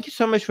chat. Thank you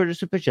so much for the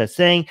super chat,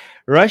 saying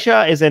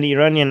Russia is an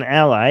Iranian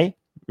ally.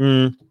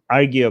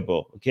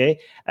 Arguable. Okay,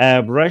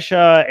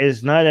 Russia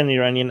is not an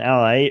Iranian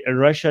ally.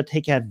 Russia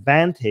takes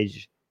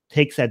advantage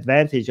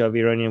of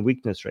Iranian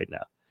weakness right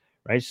now,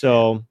 right?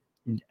 So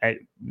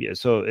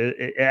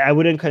I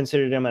wouldn't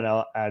consider them an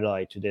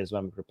ally to the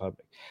Islamic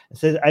Republic. It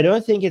says I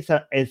don't think it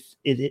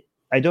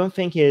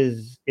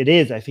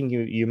is. I think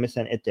you missed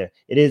an it there.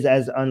 It is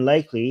as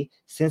unlikely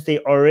since they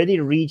already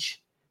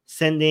reached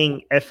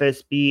sending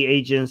FSB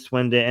agents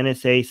when the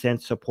NSA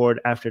sent support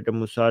after the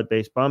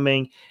Mossad-based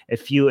bombing. A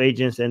few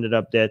agents ended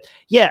up dead.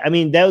 Yeah, I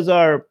mean, those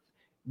are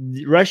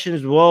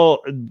Russians.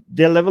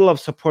 Their level of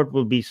support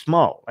will be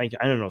small. Like,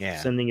 I don't know,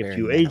 sending a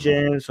few minimal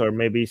agents or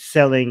maybe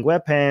selling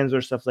weapons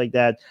or stuff like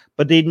that.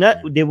 But they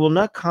will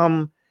not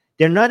come.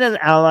 They're not an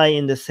ally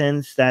in the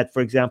sense that,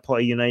 for example,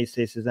 the United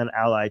States is an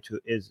ally to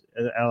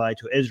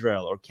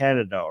Israel or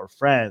Canada or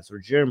France or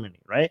Germany,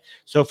 right?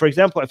 So, for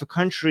example, if a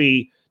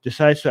country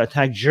decides to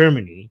attack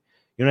Germany,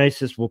 the United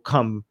States will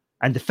come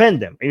and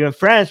defend them. Even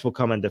France will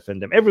come and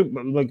defend them.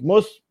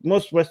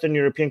 Most Western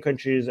European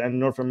countries and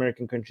North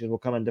American countries will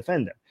come and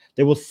defend them.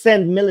 They will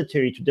send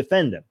military to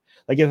defend them.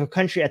 Like if a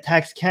country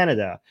attacks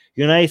Canada,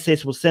 the United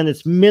States will send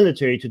its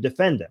military to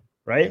defend them,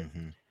 right?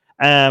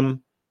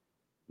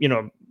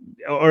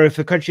 Or if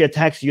a country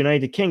attacks the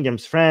United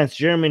Kingdoms, France,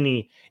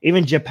 Germany,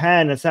 even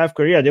Japan and South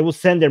Korea, they will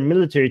send their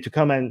military to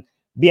come and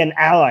be an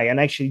ally and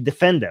actually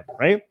defend them,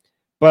 right?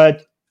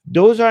 But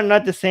those are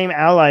not the same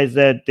allies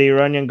that the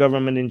Iranian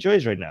government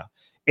enjoys right now.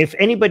 If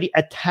anybody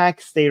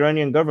attacks the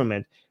Iranian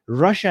government,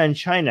 Russia and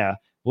China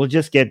will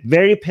just get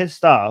very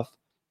pissed off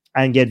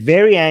and get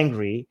very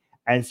angry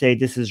and say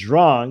this is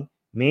wrong.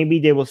 Maybe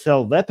they will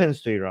sell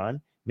weapons to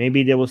Iran.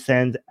 Maybe they will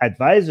send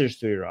advisors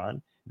to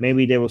Iran.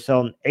 Maybe they will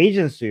send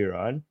agents to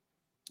Iran.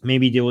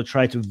 Maybe they will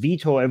try to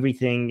veto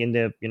everything in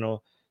the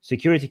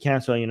Security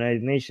Council of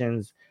United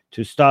Nations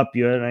to stop the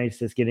United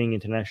States getting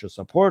international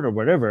support or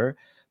whatever.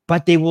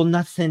 But they will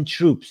not send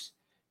troops.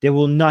 They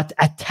will not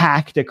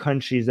attack the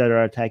countries that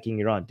are attacking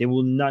Iran. They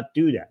will not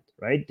do that,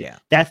 right? Yeah,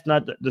 that's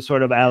not the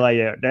sort of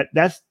ally.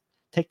 That's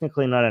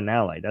technically not an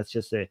ally. That's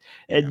just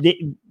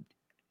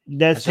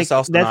that's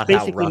also not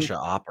how Russia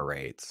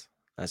operates.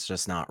 That's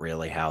just not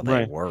really how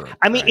they work.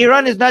 I mean,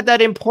 Iran is not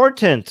that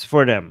important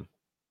for them.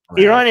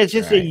 Right, Iran is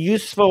just a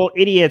useful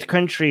idiot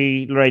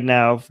country right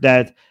now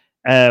that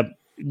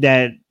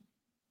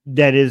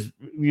is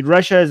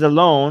Russia is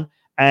alone,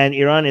 and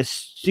Iran is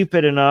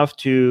stupid enough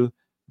to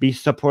be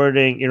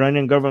supporting.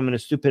 Iranian government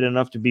is stupid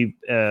enough to be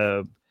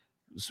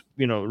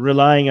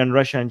relying on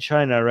Russia and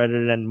China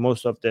rather than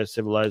most of the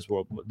civilized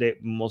world,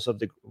 most of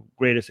the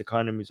greatest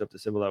economies of the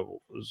civilized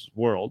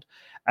world.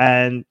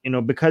 And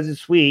because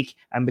it's weak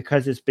and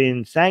because it's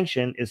been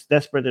sanctioned, it's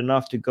desperate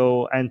enough to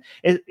go, and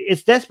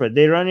it's desperate.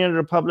 The Iranian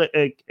Republic,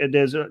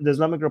 the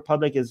Islamic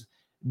Republic, is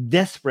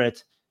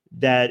desperate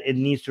that it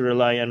needs to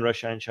rely on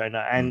Russia and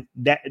China, and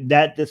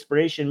that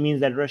desperation means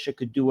that Russia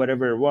could do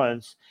whatever it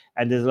wants,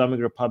 and the Islamic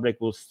Republic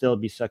will still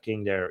be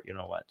sucking their,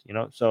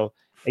 So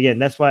again,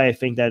 that's why I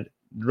think that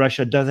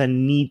Russia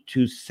doesn't need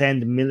to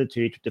send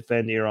military to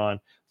defend Iran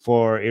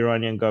for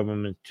Iranian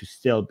government to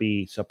still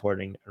be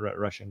supporting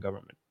Russian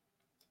government.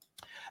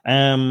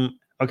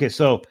 Okay,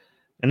 so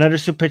another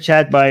super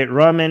chat by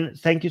Ramin.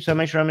 Thank you so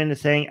much, Ramin,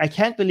 is saying, I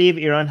can't believe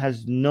Iran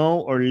has no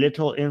or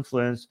little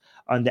influence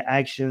on the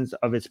actions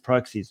of its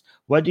proxies.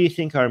 What do you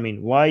think,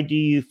 Armin? Why do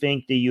you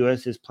think the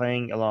U.S. is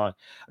playing along?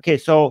 Okay,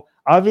 so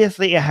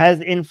obviously it has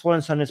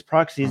influence on its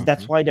proxies.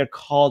 That's why they're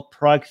called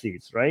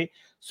proxies, right?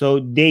 So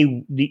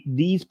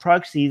these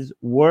proxies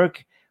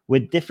work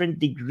with different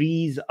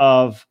degrees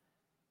of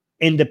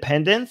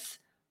independence,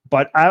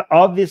 but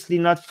obviously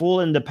not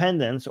full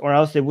independence, or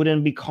else they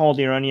wouldn't be called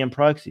Iranian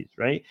proxies,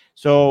 right?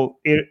 So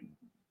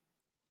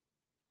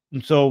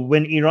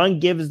when Iran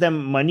gives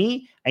them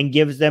money and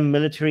gives them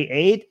military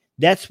aid,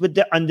 that's with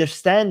the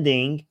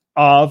understanding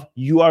of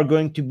you are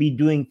going to be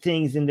doing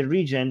things in the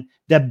region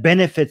that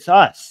benefits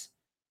us.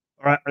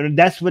 Right?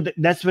 That's what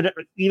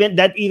even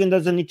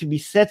doesn't need to be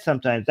said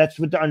sometimes. That's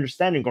with the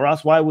understanding, or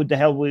else why would the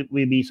hell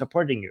we be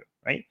supporting you,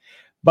 right?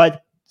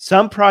 But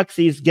some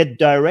proxies get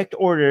direct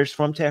orders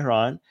from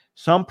Tehran.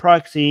 Some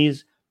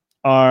proxies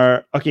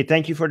are, okay,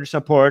 thank you for the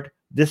support.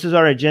 This is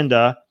our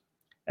agenda.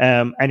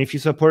 And if you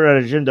support our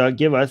agenda,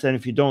 give us. And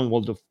if you don't,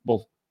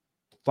 we'll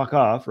fuck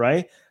off,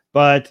 right?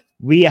 But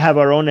we have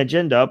our own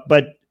agenda.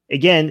 But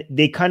again,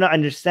 they kind of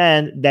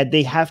understand that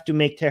they have to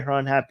make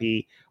Tehran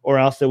happy, or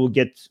else they will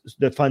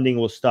the funding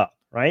will stop,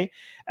 right?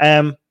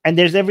 And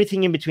there's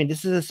everything in between.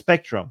 This is a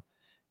spectrum.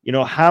 You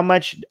know, how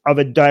much of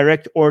a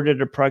direct order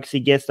the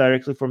proxy gets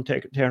directly from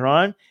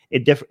Tehran,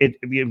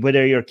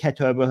 whether you're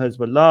Kataib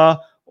Hezbollah,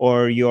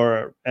 or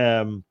you're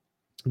the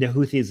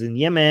Houthis in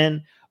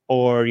Yemen,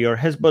 or your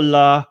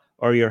Hezbollah,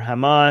 or your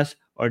Hamas,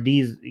 or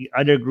these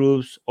other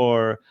groups,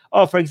 or,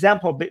 for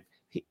example,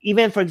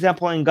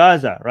 in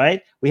Gaza,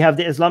 right? We have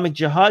the Islamic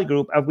Jihad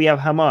group, and we have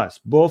Hamas.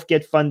 Both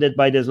get funded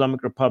by the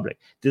Islamic Republic.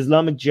 The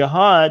Islamic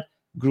Jihad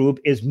group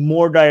is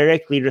more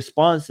directly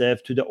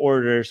responsive to the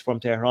orders from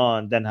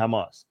Tehran than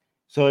Hamas.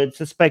 So it's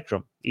a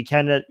spectrum. You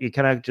cannot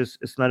just,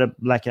 it's not a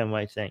black and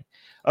white thing.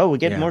 Oh, we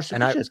get more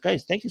submissions,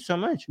 guys. Thank you so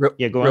much.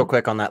 Real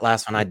quick on that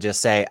last one, I'd just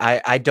say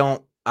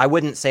I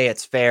wouldn't say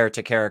it's fair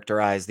to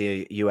characterize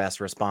the U.S.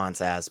 response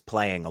as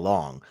playing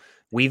along.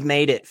 We've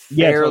made it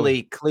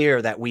fairly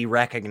clear that we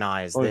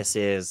recognize this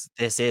is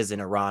an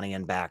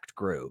Iranian-backed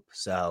group.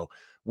 So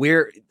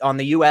we're on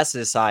the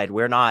U.S.'s side.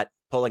 We're not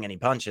pulling any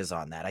punches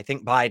on that. I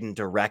think Biden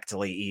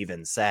directly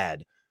even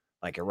said,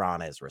 like,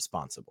 Iran is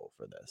responsible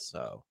for this.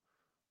 So,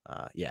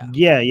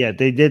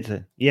 they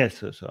did.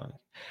 Yes.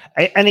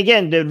 And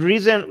again, the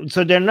reason,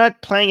 so they're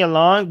not playing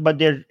along,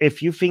 but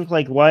if you think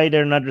like why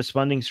they're not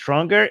responding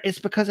stronger, it's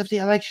because of the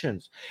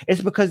elections.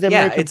 It's because the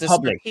American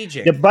public,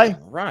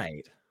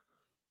 right?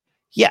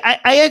 Yeah,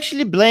 I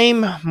actually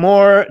blame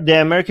more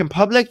the American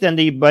public than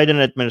the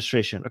Biden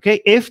administration.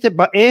 Okay, if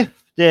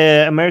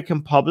the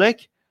American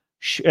public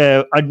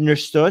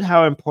understood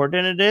how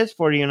important it is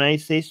for the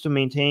United States to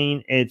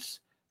maintain its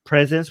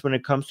presence when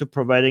it comes to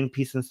providing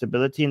peace and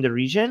stability in the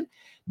region,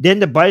 then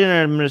the Biden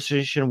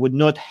administration would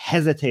not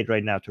hesitate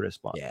right now to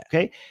respond. Yeah.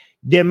 Okay,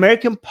 the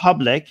American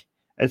public,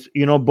 as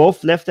you know,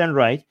 both left and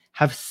right,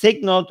 have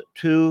signaled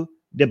to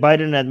the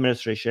Biden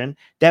administration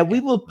that we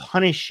will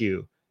punish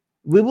you.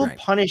 We will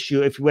punish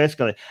you if you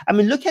escalate. I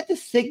mean, look at the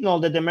signal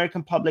that the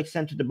American public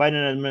sent to the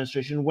Biden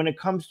administration when it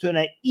comes to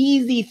an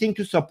easy thing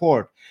to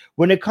support.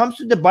 When it comes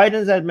to the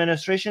Biden's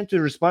administration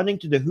to responding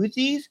to the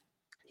Houthis,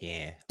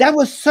 that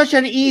was such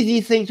an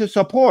easy thing to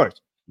support.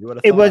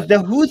 It was the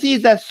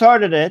Houthis that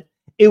started it.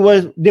 They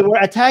were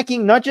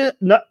attacking not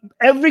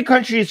every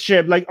country's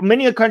ship, like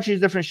many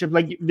countries' different ships.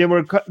 Like they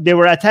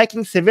were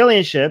attacking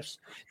civilian ships.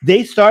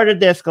 They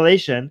started the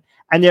escalation,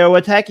 and they were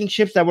attacking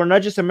ships that were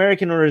not just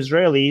American or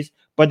Israelis,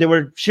 but there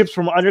were ships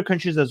from other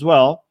countries as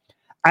well.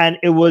 And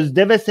it was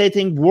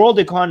devastating world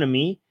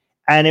economy.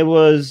 And there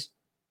was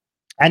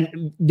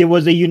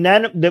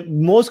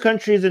most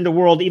countries in the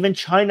world, even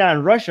China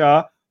and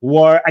Russia,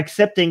 were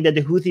accepting that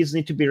the Houthis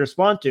need to be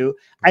responded to.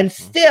 And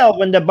still,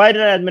 when the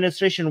Biden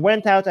administration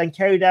went out and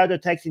carried out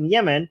attacks in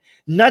Yemen,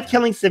 not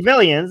killing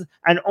civilians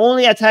and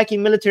only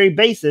attacking military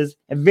bases,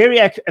 a very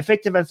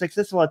effective and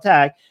successful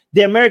attack,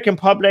 the American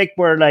public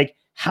were like,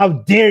 how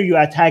dare you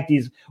attack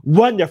these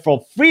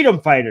wonderful freedom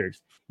fighters?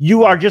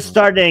 You are just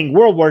starting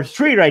World War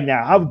III right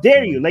now. How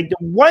dare you? Like the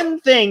one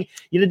thing,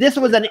 this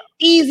was an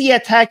easy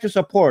attack to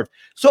support.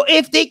 So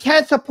if they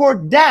can't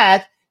support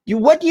that,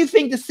 what do you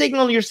think the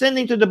signal you're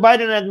sending to the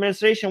Biden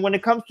administration when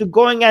it comes to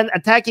going and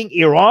attacking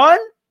Iran?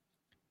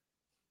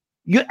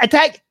 You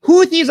attack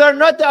Houthis are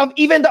not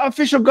even the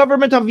official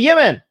government of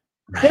Yemen.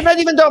 Right. They're not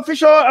even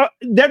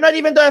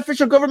the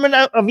official government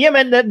of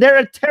Yemen. They're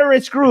a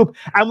terrorist group.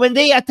 And when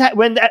they attack,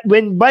 when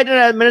Biden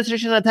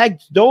administration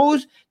attacks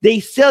those,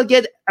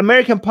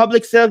 American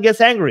public still gets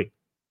angry.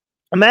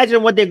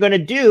 Imagine what they're going to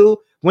do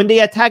when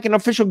they attack an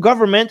official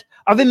government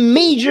of a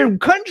major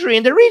country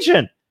in the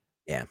region.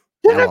 Yeah.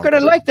 They're not going to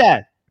like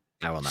that.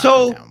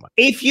 So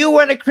if you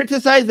want to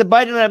criticize the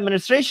Biden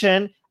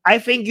administration, I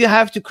think you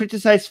have to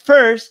criticize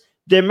first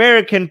the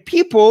American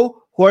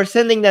people who are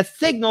sending that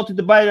signal to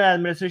the Biden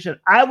administration.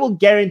 I will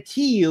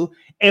guarantee you,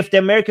 if the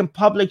American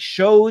public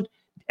showed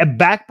a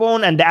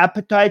backbone and the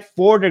appetite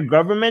for their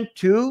government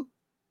to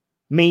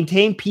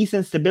maintain peace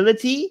and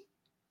stability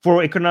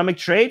for economic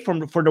trade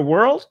for the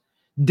world,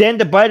 then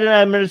the Biden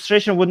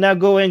administration would now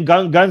go in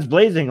guns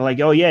blazing, like,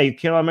 oh yeah, you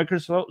kill American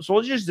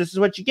soldiers, this is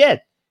what you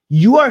get.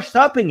 You are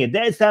stopping it.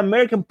 That is the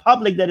American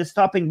public that is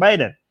stopping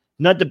Biden,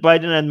 not the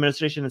Biden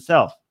administration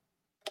itself.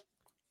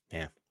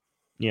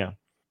 Yeah.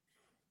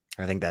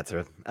 I think that's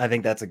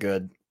a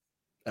good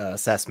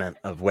assessment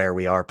of where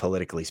we are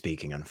politically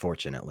speaking.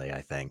 Unfortunately,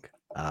 I think.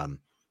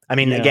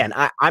 Again,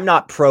 I'm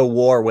not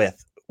pro-war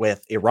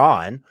with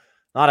Iran,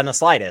 not in the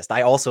slightest.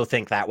 I also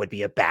think that would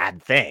be a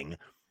bad thing,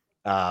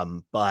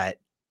 but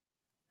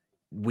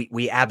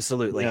we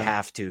absolutely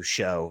have to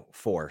show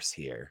force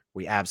here.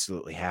 We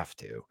absolutely have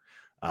to,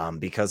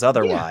 because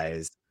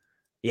otherwise,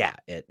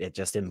 it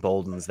just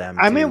emboldens them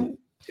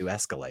to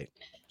escalate.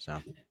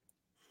 So.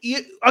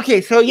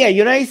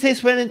 United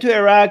States went into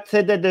Iraq,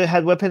 said that they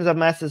had weapons of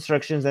mass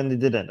destruction, and they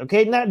didn't.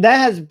 Okay, now that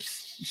has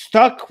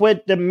stuck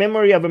with the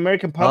memory of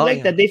American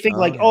public that they think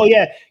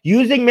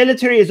using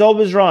military is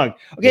always wrong.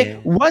 Okay,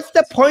 what's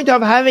the point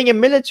of having a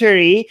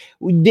military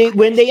when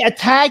they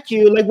attack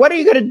you? Like, what are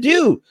you gonna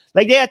do?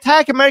 Like, they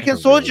attack American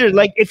soldiers.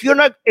 Like, if you're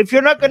not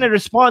going to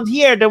respond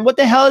here, then what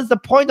the hell is the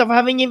point of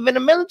having even a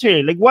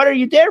military? Like, what are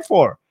you there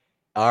for?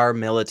 Our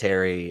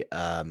military,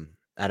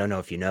 I don't know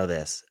if you know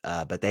this,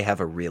 but they have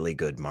a really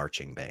good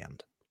marching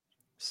band.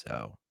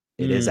 So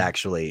it is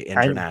actually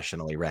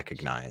internationally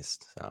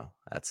recognized. So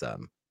that's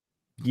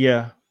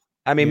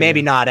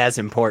maybe not as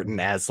important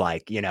as,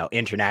 like,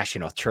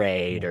 international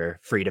trade or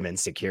freedom and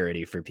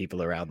security for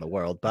people around the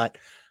world, but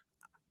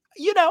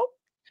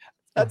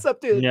that's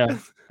up to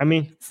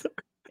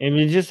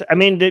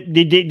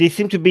they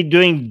seem to be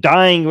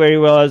dying very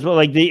well as well.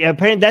 Like,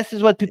 apparently this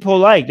is what people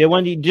like. They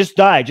want to just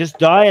die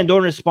and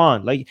don't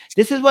respond. Like,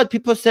 this is what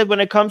people said when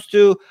it comes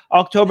to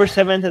October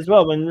 7th as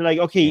well. When they're like,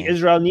 okay,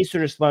 Israel needs to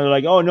respond. They're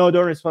like, oh no,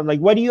 don't respond. Like,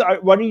 what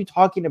are you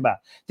talking about?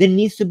 There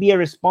needs to be a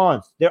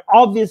response. There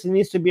obviously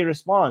needs to be a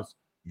response.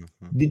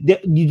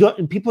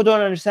 People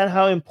don't understand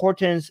how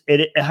important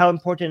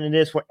it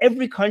is for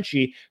every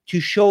country to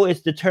show its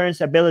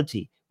deterrence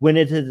ability when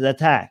it is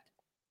attacked.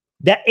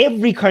 That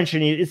every country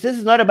needs. This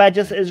is not about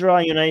just Israel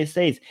and United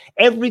States.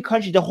 Every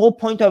country. The whole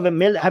point of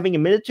having a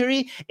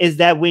military is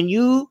that when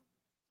you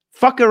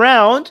fuck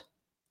around,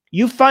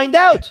 you find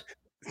out.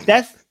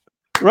 That's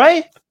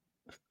right.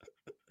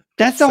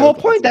 That's the whole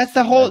point. That's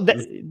the whole.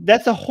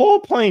 That's the whole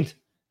point,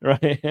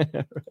 right?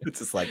 It's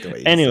just like the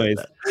way. Anyways.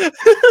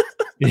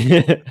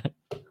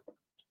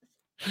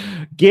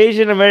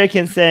 Gasian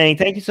American saying,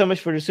 thank you so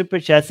much for the super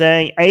chat,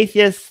 saying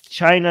atheist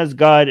China's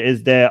God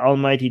is the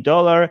almighty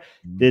dollar.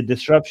 The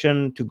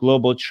disruption to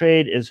global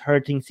trade is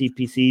hurting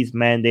CPC's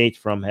mandate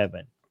from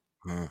heaven.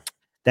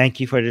 Thank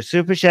you for the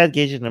super chat,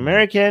 Gasian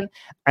American.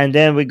 And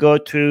then we go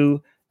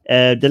to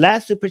the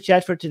last super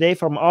chat for today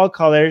from All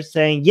Colors,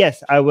 saying,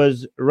 yes, I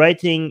was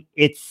writing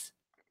its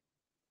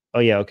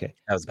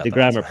the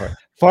grammar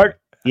part.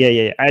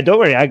 Don't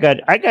worry. I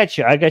got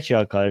you,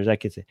 All Colors. I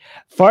can say.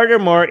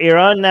 Furthermore,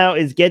 Iran now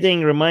is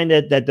getting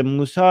reminded that the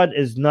Mossad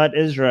is not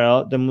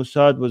Israel. The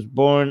Mossad was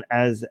born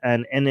as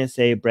an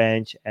NSA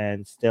branch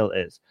and still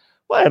is.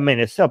 Well, I mean,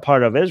 it's still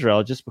part of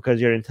Israel. Just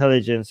because your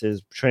intelligence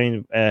is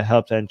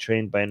helped and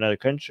trained by another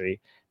country,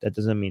 that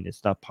doesn't mean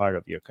it's not part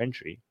of your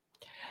country.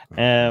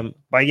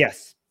 But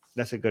yes,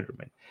 that's a good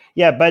reminder.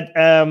 Yeah, but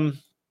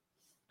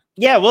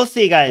we'll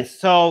see, guys.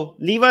 So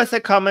leave us a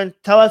comment.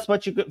 Tell us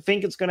what you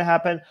think it's going to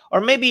happen. Or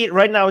maybe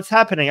right now it's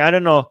happening. I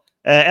don't know.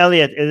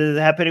 Elliot, is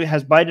it happening?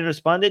 Has Biden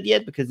responded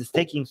yet? Because it's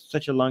taking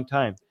such a long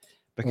time.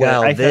 Because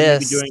I thought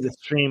maybe during the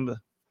stream.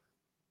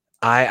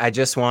 I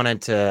just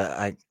wanted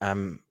to.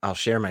 I'll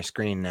share my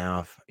screen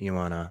now if you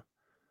want to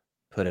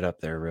put it up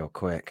there real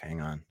quick.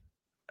 Hang on.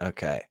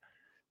 Okay.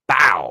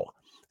 Bow.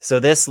 So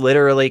this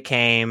literally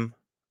came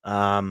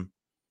late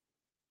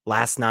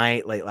last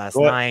night. Go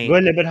a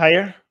little bit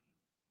higher.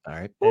 All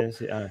right.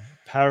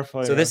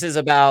 Powerful. So this is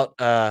about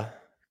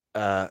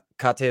Kata'ib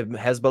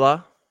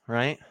Hezbollah,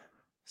 right?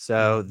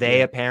 So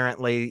they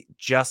apparently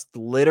just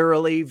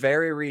literally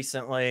very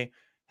recently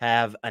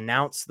have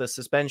announced the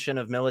suspension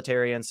of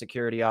military and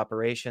security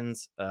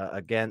operations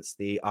against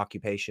the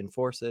occupation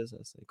forces,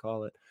 as they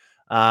call it.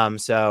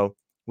 So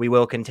we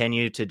will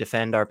continue to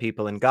defend our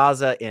people in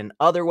Gaza in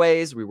other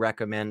ways. We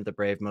recommend the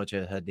brave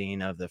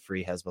Mujahideen of the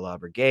Free Hezbollah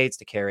Brigades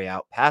to carry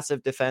out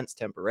passive defense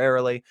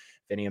temporarily if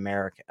any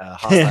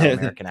hostile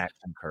American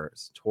action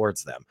occurs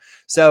towards them.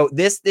 So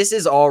this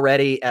is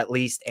already at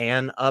least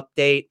an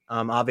update.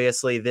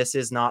 Obviously, this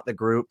is not the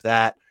group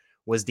that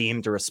was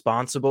deemed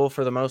responsible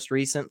for the most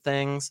recent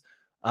things.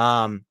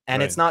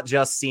 It's not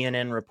just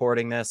CNN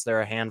reporting this. There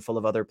are a handful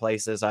of other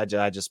places. I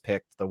just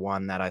picked the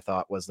one that I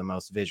thought was the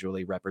most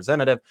visually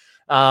representative.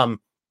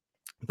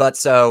 But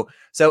so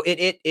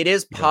it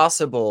is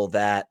possible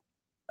that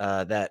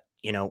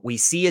we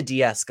see a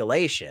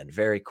de-escalation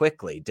very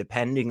quickly,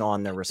 depending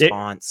on the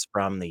response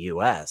from the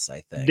U.S.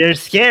 I think they're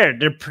scared.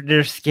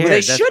 They're scared. Well,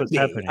 they That's should be.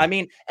 Happening. I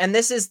mean, and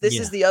this is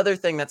the other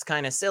thing that's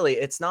kind of silly.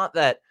 It's not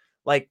that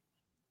like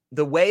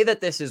the way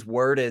that this is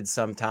worded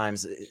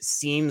sometimes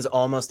seems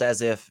almost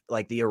as if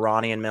like the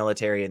Iranian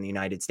military and the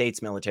United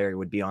States military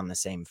would be on the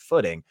same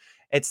footing.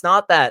 It's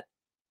not that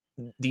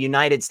the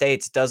United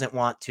States doesn't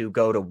want to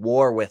go to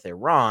war with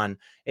Iran.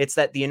 It's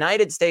that the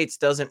United States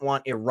doesn't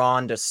want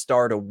Iran to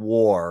start a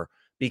war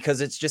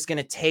because it's just going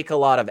to take a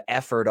lot of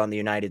effort on the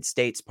United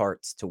States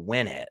parts to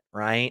win it,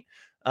 right?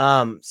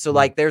 So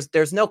like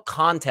there's no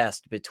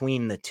contest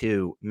between the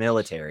two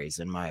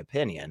militaries, in my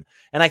opinion.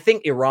 And I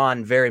think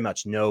Iran very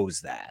much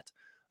knows that.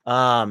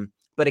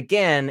 But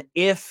again,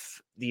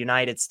 if the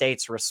United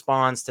States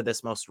responds to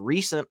this most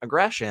recent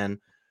aggression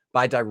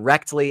by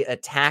directly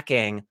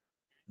attacking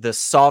the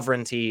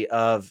sovereignty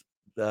of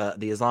the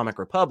Islamic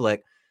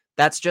Republic,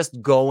 that's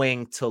just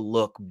going to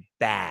look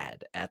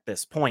bad at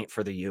this point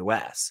for the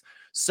US.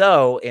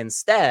 So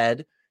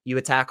instead, you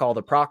attack all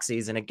the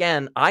proxies. And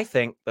again, I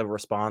think the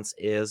response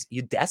is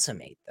you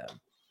decimate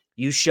them.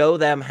 You show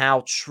them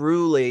how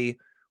truly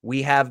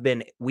we have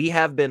been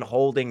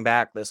holding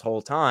back this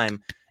whole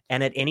time.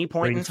 And at any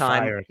point in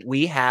time,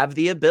 we have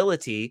the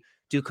ability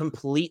to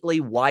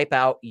completely wipe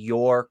out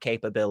your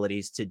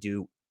capabilities to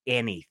do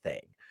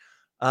anything.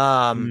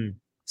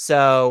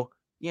 So,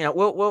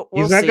 we'll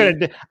he's not see. Gonna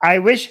do,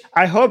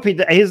 I hope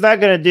he's not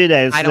going to do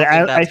that.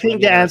 I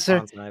think the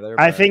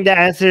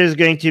answer is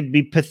going to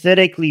be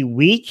pathetically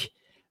weak,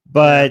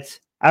 but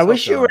I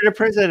wish you were the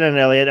president,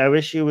 Elliot. I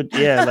wish you would.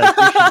 Yeah.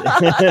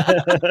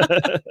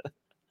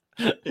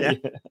 Yeah.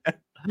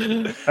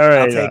 All right.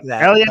 I'll take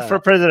that. Elliot for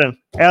president.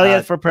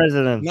 Elliot for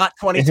president. Not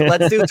 20.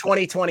 Let's do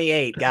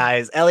 2028,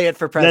 guys. Elliot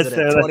for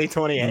president.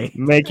 2028.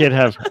 Make it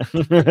happen.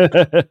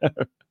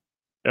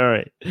 All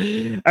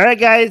right,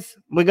 guys.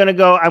 I'm gonna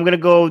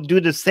go do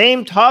the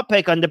same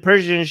topic on the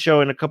Persian show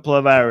in a couple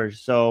of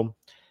hours. So,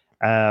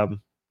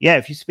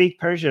 if you speak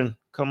Persian,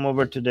 come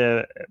over to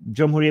the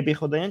Jomhuriye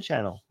Bikhudayan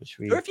channel.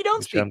 Or if you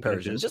don't speak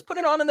Persian, just put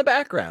it on in the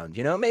background.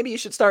 Maybe you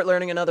should start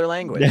learning another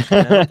language.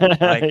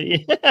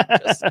 Why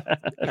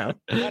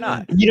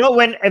not?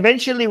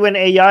 When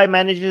AI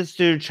manages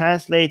to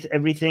translate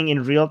everything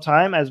in real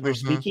time as we're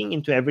speaking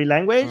into every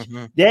language,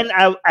 then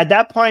at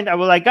that point I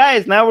will like,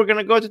 guys, now we're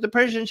gonna go to the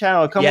Persian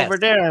channel. Come over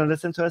there and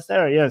listen to us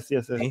there. Yes.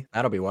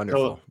 That'll be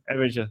wonderful.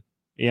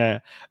 Yeah.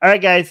 All right,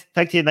 guys.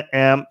 Talk to you.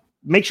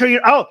 Make sure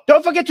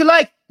don't forget to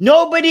like.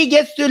 Nobody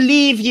gets to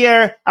leave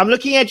here. I'm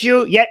looking at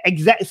you. Yeah,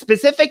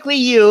 specifically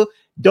you.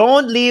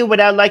 Don't leave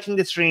without liking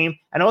the stream.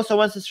 And also,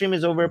 once the stream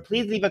is over,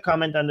 please leave a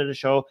comment under the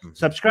show.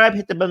 Subscribe,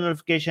 hit the bell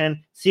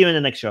notification. See you in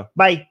the next show.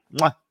 Bye.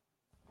 Mwah.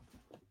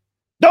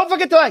 Don't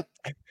forget to like.